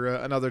 Yeah.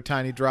 Another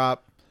tiny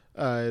drop.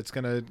 It's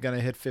gonna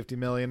hit 50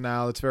 million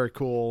now. That's very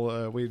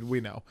cool.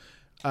 We know.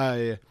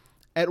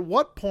 At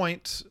what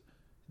point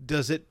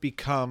does it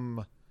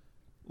become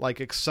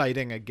like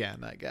exciting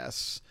again? I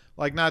guess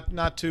like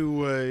not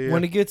to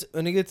when it gets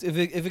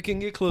if it can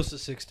get close to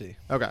 60.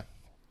 Okay.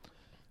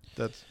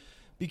 That's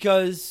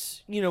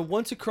because, you know,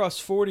 once it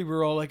crossed 40,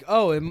 we're all like,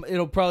 oh,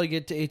 it'll probably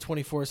get to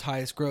A24's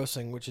highest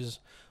grossing, which is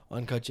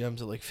Uncut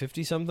Gems at like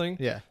 50 something.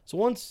 yeah.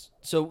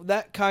 So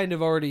that kind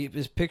of already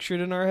is pictured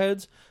in our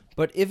heads.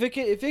 But if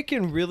it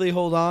can really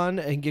hold on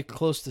and get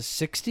close to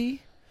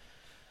 60,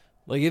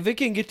 like if it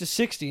can get to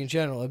 60 in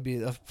general, it'd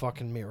be a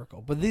fucking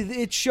miracle. But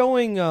it's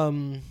showing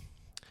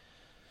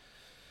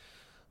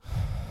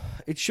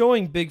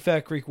Big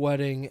Fat Greek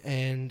Wedding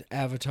and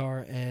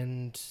Avatar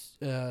and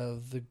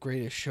The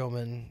Greatest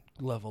Showman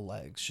level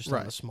legs, just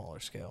on a smaller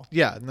scale.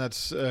 Yeah, and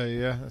that's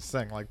that's the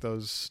thing. Like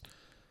those,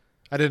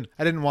 I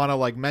didn't want to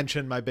like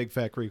mention my Big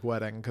Fat Greek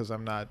Wedding because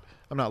I'm not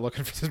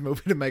looking for this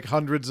movie to make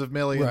hundreds of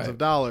millions of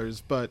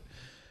dollars. But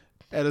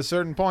at a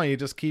certain point, you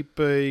just keep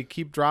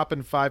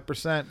dropping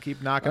 5%,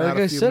 keep knocking out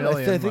a few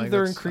million. I think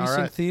they're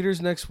increasing theaters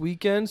next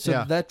weekend,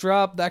 so that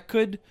drop that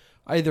could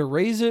either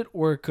raise it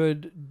or it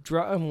could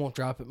drop. I won't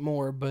drop it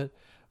more, but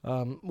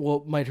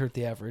it might hurt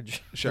the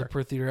average, Sure. the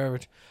per theater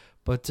average.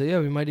 But yeah,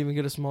 we might even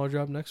get a smaller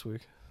drop next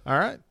week. All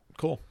right,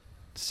 cool.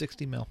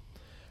 60 mil.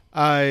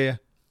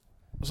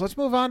 So let's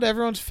move on to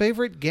everyone's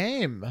favorite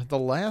game, the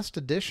last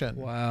edition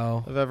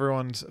Wow. of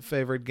everyone's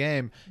favorite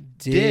game.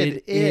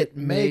 Did it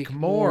make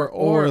more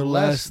or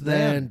less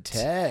than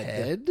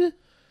Ted?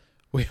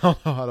 We all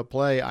know how to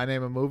play. I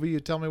name a movie. You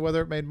tell me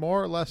whether it made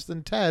more or less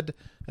than Ted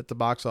at the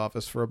box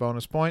office. For a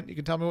bonus point, you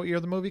can tell me what year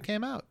the movie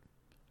came out.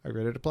 Are you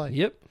ready to play?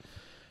 Yep.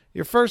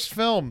 Your first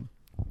film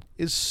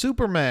is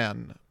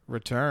Superman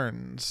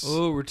Returns.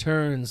 Oh,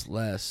 returns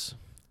less.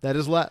 That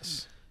is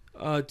less.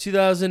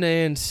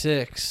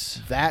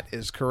 2006. That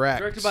is correct.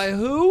 Directed by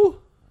who?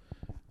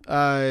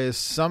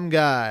 Some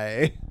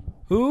guy.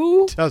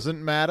 Who?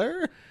 Doesn't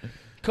matter.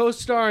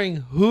 Co-starring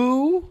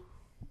who?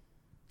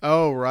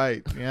 Oh,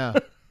 right. Yeah.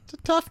 It's a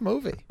tough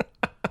movie.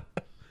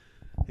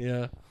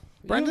 Yeah.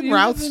 Brendan You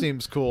Routh haven't-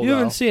 seems cool, You though.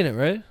 haven't seen it,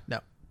 right? No.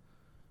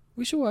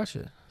 We should watch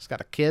it. He's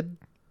got a kid.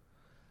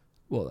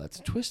 Well, that's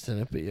a twist in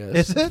it, but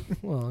yes. Is it?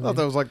 Well, I thought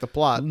that was like the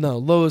plot. no,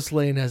 Lois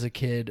Lane has a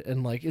kid,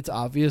 and like it's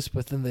obvious,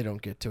 but then they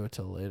don't get to it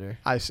till later.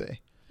 I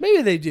see.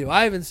 Maybe they do.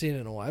 I haven't seen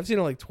it in a while. I've seen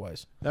it like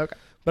twice. Okay.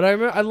 But I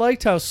remember, I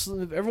liked how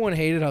everyone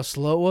hated how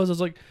slow it was. I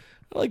was like,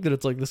 I like that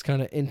it's like this kind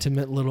of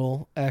intimate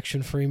little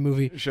action-free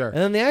movie. Sure. And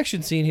then the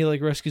action scene, he like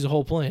rescues a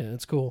whole plane, and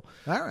it's cool.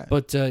 All right.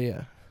 But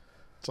yeah,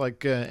 It's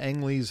like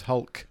Ang Lee's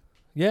Hulk.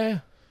 yeah,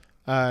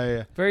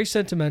 All very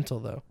sentimental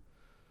though.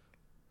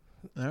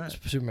 right.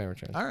 Superman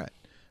Returns. All right.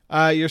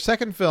 Your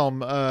second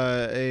film,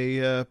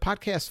 a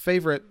podcast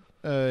favorite.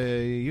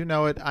 You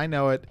know it. I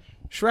know it.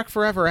 Shrek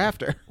Forever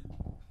After.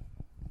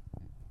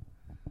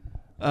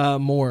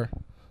 More.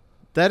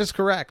 That is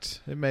correct.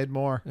 It made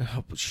more.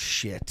 Oh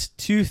shit.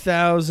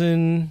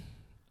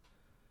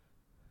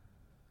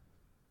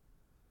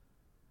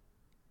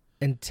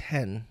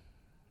 2010.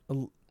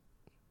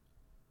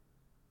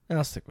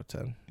 I'll stick with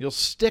 10. You'll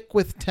stick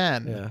with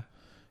 10. Yeah.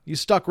 You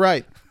stuck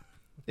right.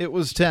 It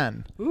was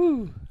 10.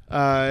 Ooh. All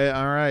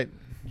right.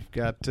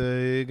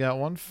 You've got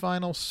one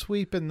final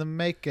sweep in the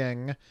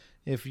making.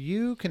 If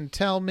you can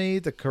tell me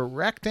the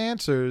correct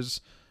answers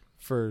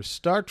for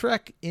Star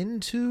Trek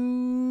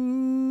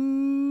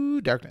Into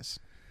Darkness.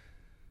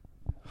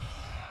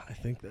 I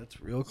think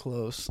that's real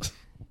close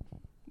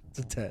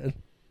to 10. And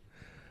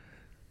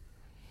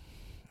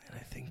I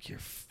think you're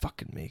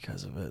fucking me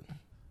because of it.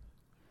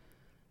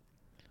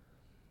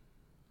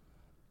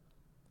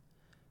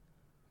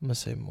 I'm going to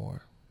say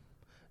more.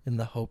 In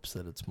the hopes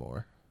that it's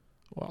more.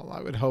 Well,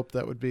 I would hope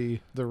that would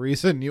be the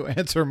reason you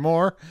answer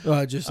more.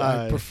 I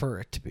prefer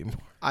it to be more.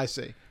 I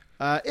see.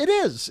 It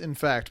is, in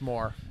fact,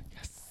 more.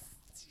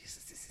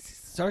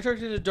 Star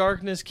Trek Into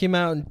Darkness came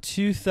out in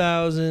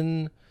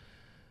 2000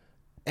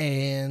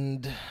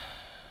 and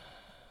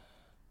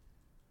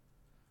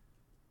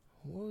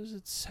what was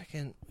its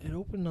second? It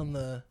opened on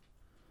the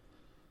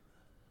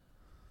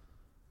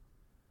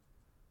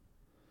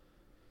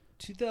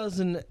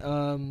 2000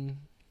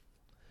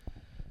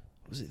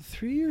 was it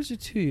 3 years or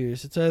 2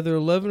 years? It's either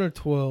 11 or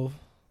 12.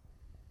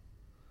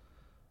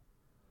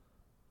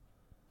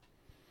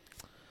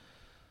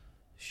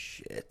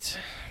 Shit.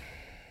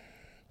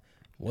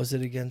 Was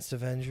it against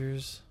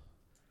Avengers?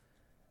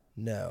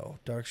 No.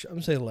 I'm going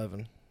to say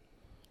 11.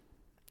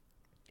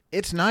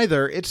 It's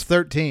neither. It's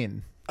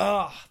 13.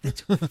 Ah,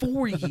 it took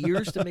 4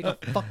 years to make a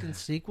fucking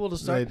sequel to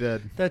They start.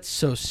 did. That's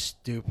so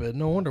stupid.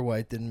 No wonder why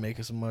it didn't make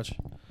as much.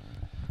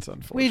 It's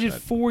unfortunate. Waited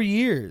 4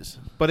 years.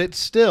 But it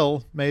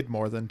still made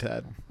more than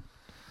Ted.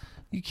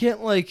 You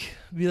can't like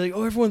be like,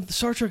 oh, everyone,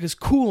 Star Trek is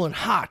cool and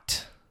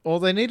hot. Well,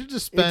 they needed to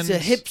spend... It's a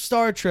hip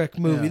Star Trek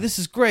movie. Yeah. This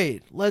is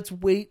great. Let's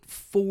wait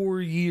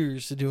 4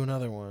 years to do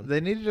another one.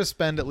 They needed to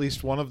spend at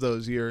least one of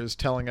those years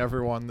telling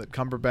everyone that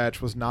Cumberbatch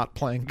was not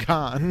playing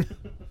Khan.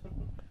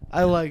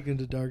 I like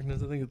Into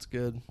Darkness. I think it's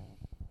good.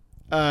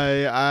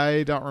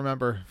 I don't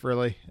remember,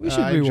 really. We should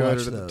I enjoyed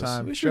rewatch it at those. the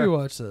time. We should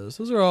rewatch those.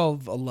 Those are all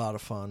a lot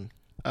of fun.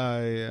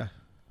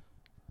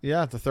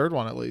 Yeah, the third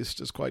one at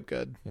least is quite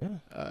good. Yeah.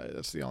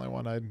 That's the only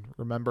one I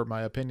remember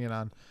my opinion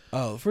on.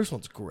 Oh, the first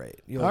one's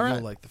great. You'll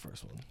like the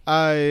first one.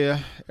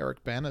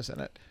 Eric Bana's in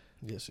it.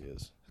 Yes, he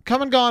is.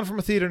 Come and gone from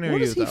a theater near What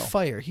you, does he though.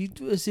 fire?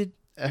 Is it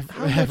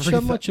how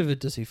Everything. much of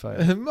it does he fire?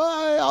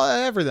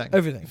 Everything.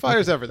 Everything.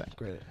 Fires Okay. everything.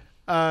 Great.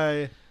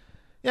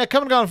 Yeah,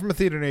 come and gone from a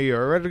theater near you.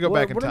 We're ready to go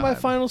back in What time. are my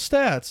final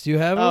stats? Do you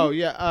have them? Oh,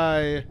 yeah.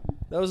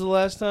 That was the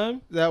last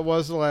time? That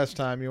was the last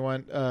time you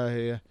went.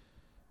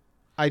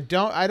 I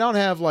don't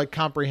have like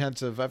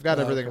comprehensive. I've got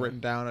everything okay. written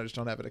down. I just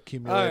don't have it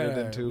accumulated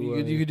into.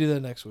 You could do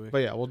that next week. But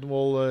yeah, we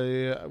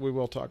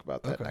will talk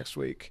about that next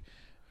week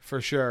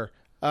for sure.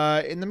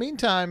 In the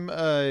meantime,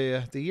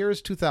 the year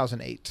is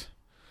 2008.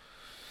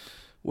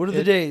 What are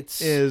the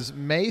dates? Is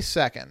May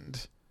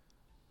 2nd.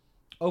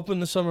 Open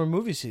the summer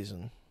movie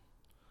season.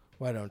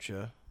 Why don't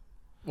you?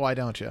 Why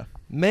don't you?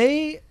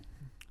 May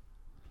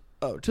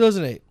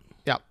 2008.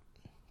 Yep.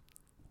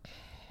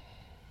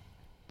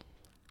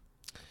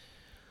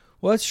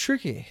 Well, that's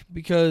tricky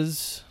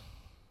because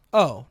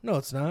no,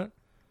 it's not.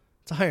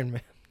 It's Iron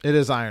Man. It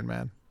is Iron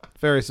Man.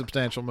 Very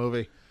substantial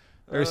movie.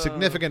 Very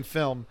significant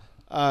film.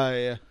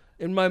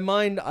 In my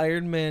mind,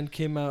 Iron Man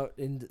came out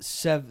in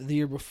the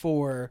year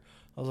before.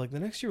 I was like, the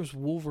next year was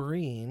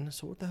Wolverine.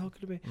 So what the hell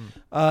could it be?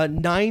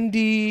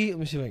 90. Let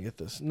me see if I can get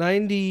this.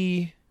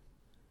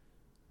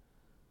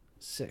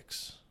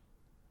 96.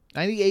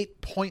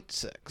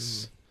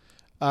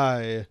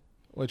 98.6.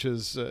 Which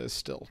is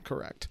still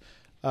correct.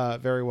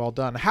 Very well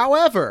done.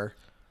 However,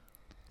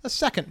 a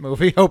second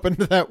movie opened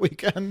that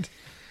weekend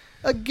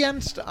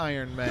against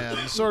Iron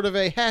Man. Sort of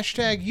a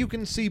hashtag you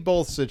can see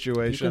both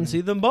situation. You can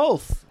see them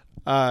both.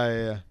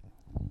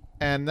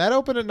 And that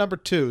opened at number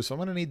 2, so I'm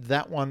going to need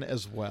that one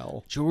as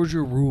well.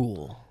 Georgia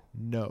Rule.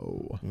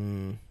 No.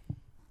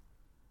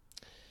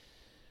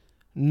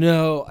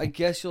 No, I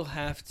guess you'll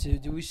have to.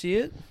 Do we see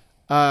it?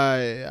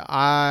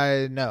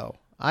 I no.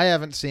 I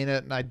haven't seen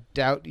it, and I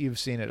doubt you've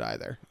seen it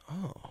either.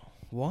 Oh,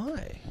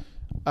 why?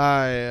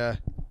 I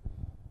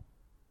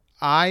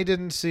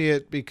didn't see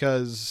it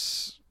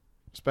because,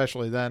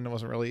 especially then, I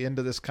wasn't really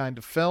into this kind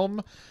of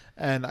film,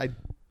 and I'm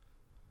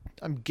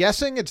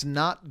guessing it's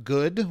not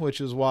good, which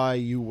is why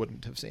you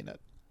wouldn't have seen it.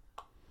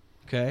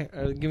 Okay,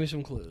 give me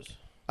some clues.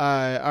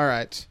 All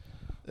right,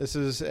 this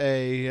is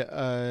looking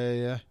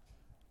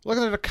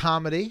at a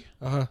comedy,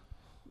 Uh-huh.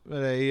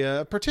 but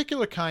a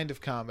particular kind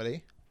of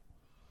comedy.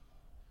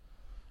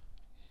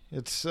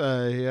 It's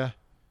I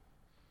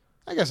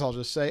guess I'll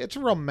just say it's a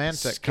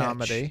romantic Sketch.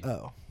 comedy.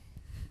 Oh.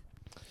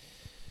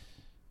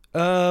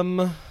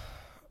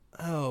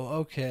 Oh,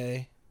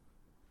 okay.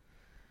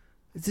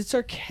 Is it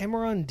our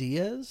Cameron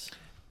Diaz?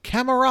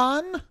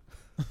 Cameron,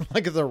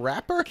 like the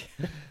rapper.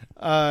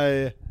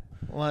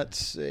 Let's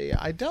see.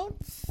 I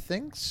don't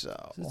think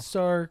so, Is it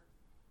star?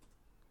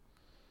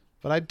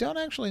 but I don't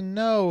actually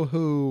know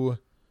who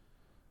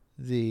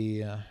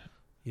the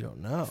You don't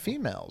know.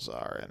 females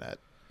are in it.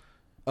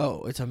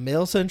 Oh, it's a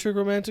male-centric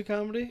romantic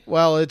comedy?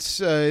 Well, it's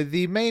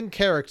the main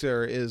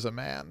character is a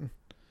man,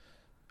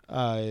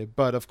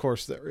 but of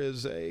course there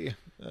is a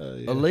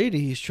lady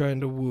he's trying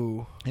to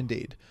woo.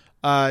 Indeed.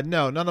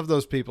 No, none of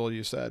those people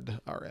you said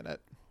are in it.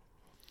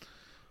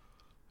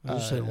 I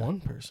just said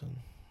one person.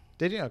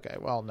 Did you? Okay.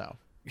 Well, no.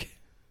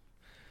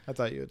 I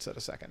thought you had said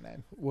a second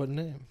name. What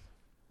name?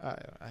 I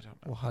don't know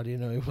Well, how do you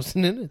know he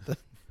wasn't in it then?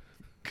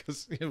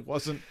 because it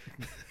wasn't.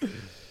 Give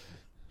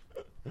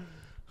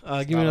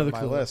me another my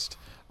clue. list.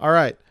 All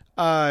right.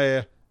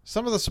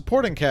 Some of the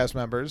supporting cast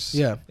members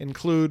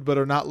include, but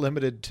are not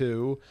limited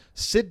to,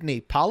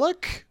 Sidney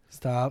Pollack.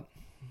 Stop.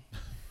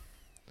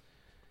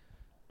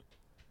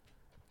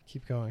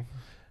 Keep going.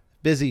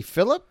 Busy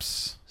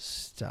Phillips.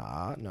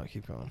 Stop. No,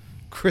 keep going.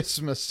 Chris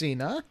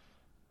Messina.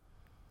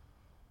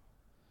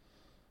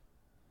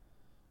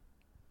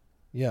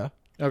 Yeah.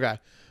 Okay.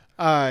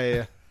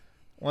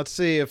 Let's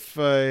see if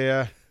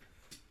I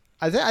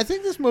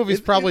think this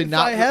movie's probably if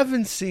not. I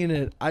haven't seen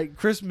it.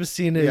 Chris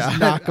Messina Yeah, is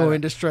not I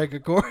going to strike a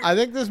chord. I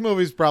think this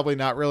movie's probably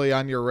not really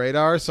on your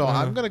radar, so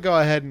I'm going to go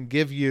ahead and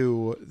give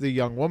you the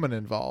young woman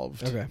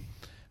involved. Okay.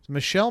 It's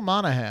Michelle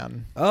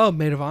Monaghan. Oh,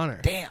 Maid of Honor.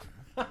 Damn.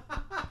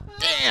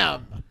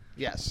 Damn.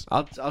 Yes.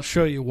 I'll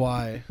show you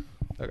why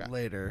Okay.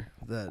 later.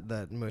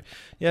 That movie.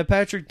 Yeah,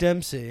 Patrick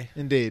Dempsey.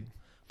 Indeed.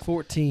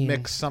 14.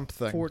 Mix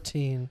something.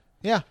 14.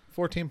 Yeah,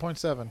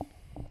 14.7.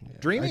 Yeah.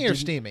 Dreamy or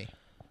steamy?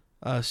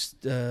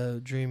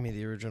 Dreamy,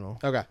 the original.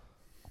 Okay.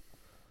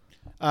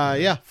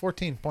 Yeah,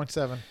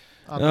 14.7.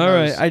 All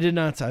right,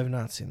 I've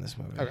not seen this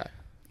movie. Okay.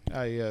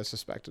 I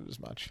suspected as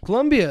much.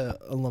 Columbia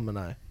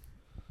alumni.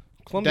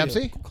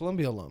 Dempsey?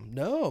 Columbia alum.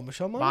 No,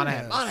 Michelle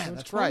Monaghan. Monaghan,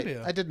 that's right.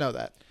 I did know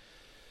that.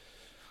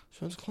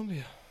 So it's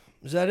Columbia.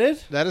 Is that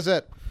it? That is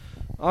it.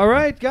 All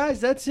right, guys,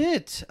 that's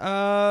it.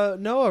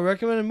 Noah,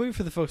 recommend a movie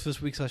for the folks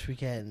this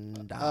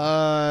week/weekend.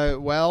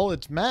 Well,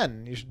 it's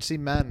Men. You should see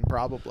Men,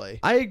 probably.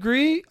 I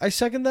agree. I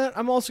second that.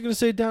 I'm also going to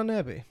say Downton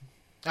Abbey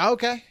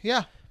Okay,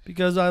 yeah.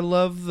 because I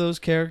love those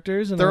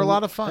characters. And They're a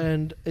lot of fun.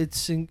 And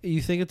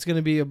you think it's going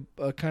to be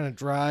a kind of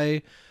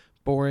dry,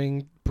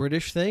 boring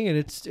British thing, and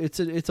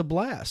it's a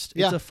blast.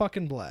 Yeah. It's a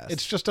fucking blast.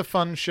 It's just a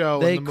fun show.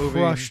 They and the movie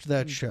crushed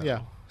that show.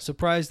 Yeah.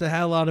 Surprised the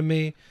hell out of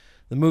me.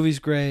 The movie's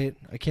great.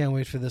 I can't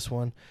wait for this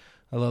one.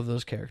 I love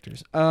those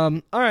characters.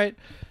 All right.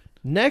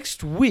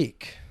 Next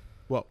week,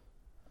 Whoa.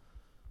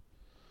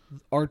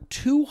 our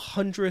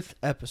 200th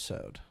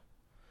episode,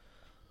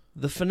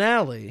 the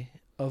finale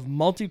of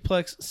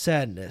Multiplex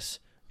Sadness,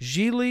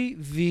 Gigli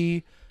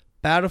v.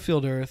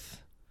 Battlefield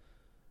Earth,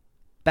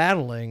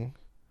 battling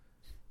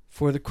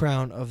for the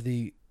crown of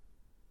the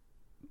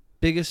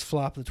biggest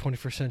flop of the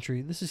 21st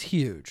century. This is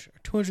huge.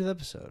 Our 200th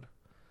episode.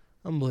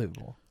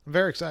 Unbelievable. I'm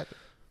very excited.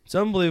 It's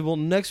unbelievable.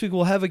 Next week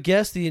we'll have a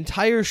guest. The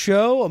entire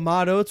show,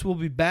 Ahmad Oates, will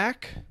be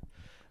back.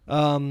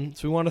 So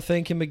we want to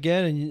thank him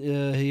again,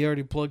 and he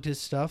already plugged his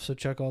stuff, so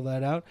check all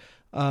that out.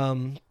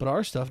 But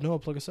our stuff, Noah,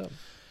 plug us up.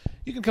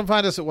 You can come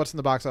find us at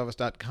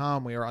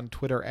what'sintheboxoffice.com. We are on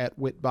Twitter at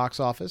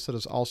WitBoxOffice. That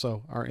is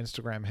also our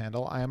Instagram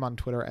handle. I am on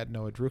Twitter at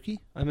Noah Druki.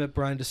 I'm at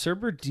Brian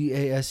DeSurber,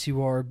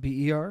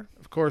 DASURBER.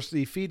 Of course,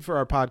 the feed for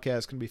our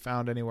podcast can be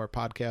found anywhere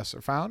podcasts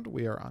are found.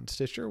 We are on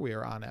Stitcher. We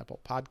are on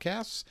Apple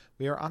Podcasts.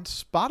 We are on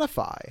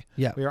Spotify.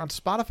 Yeah. We are on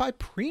Spotify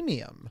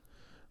Premium,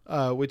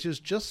 which is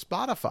just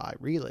Spotify,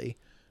 really.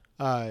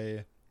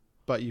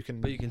 But you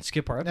can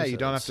skip our Yeah,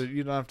 episodes.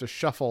 you don't have to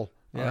shuffle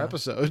our Yeah.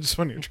 episodes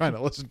when you're trying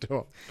to listen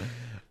to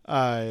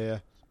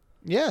them.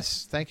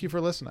 Yes, thank you for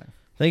listening.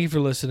 Thank you for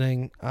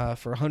listening.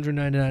 For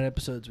 199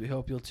 episodes, we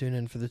hope you'll tune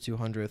in for the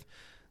 200th.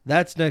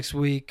 That's next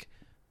week.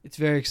 It's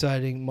very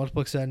exciting.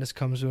 Multiplex Sadness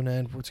comes to an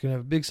end. It's going to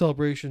have a big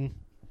celebration.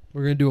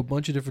 We're going to do a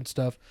bunch of different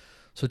stuff.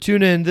 So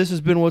tune in. This has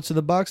been What's in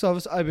the Box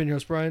Office. I've been your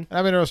host, Brian. And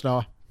I've been Roast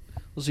Noah.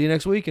 We'll see you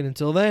next week. And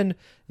until then,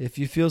 if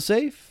you feel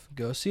safe,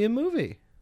 go see a movie.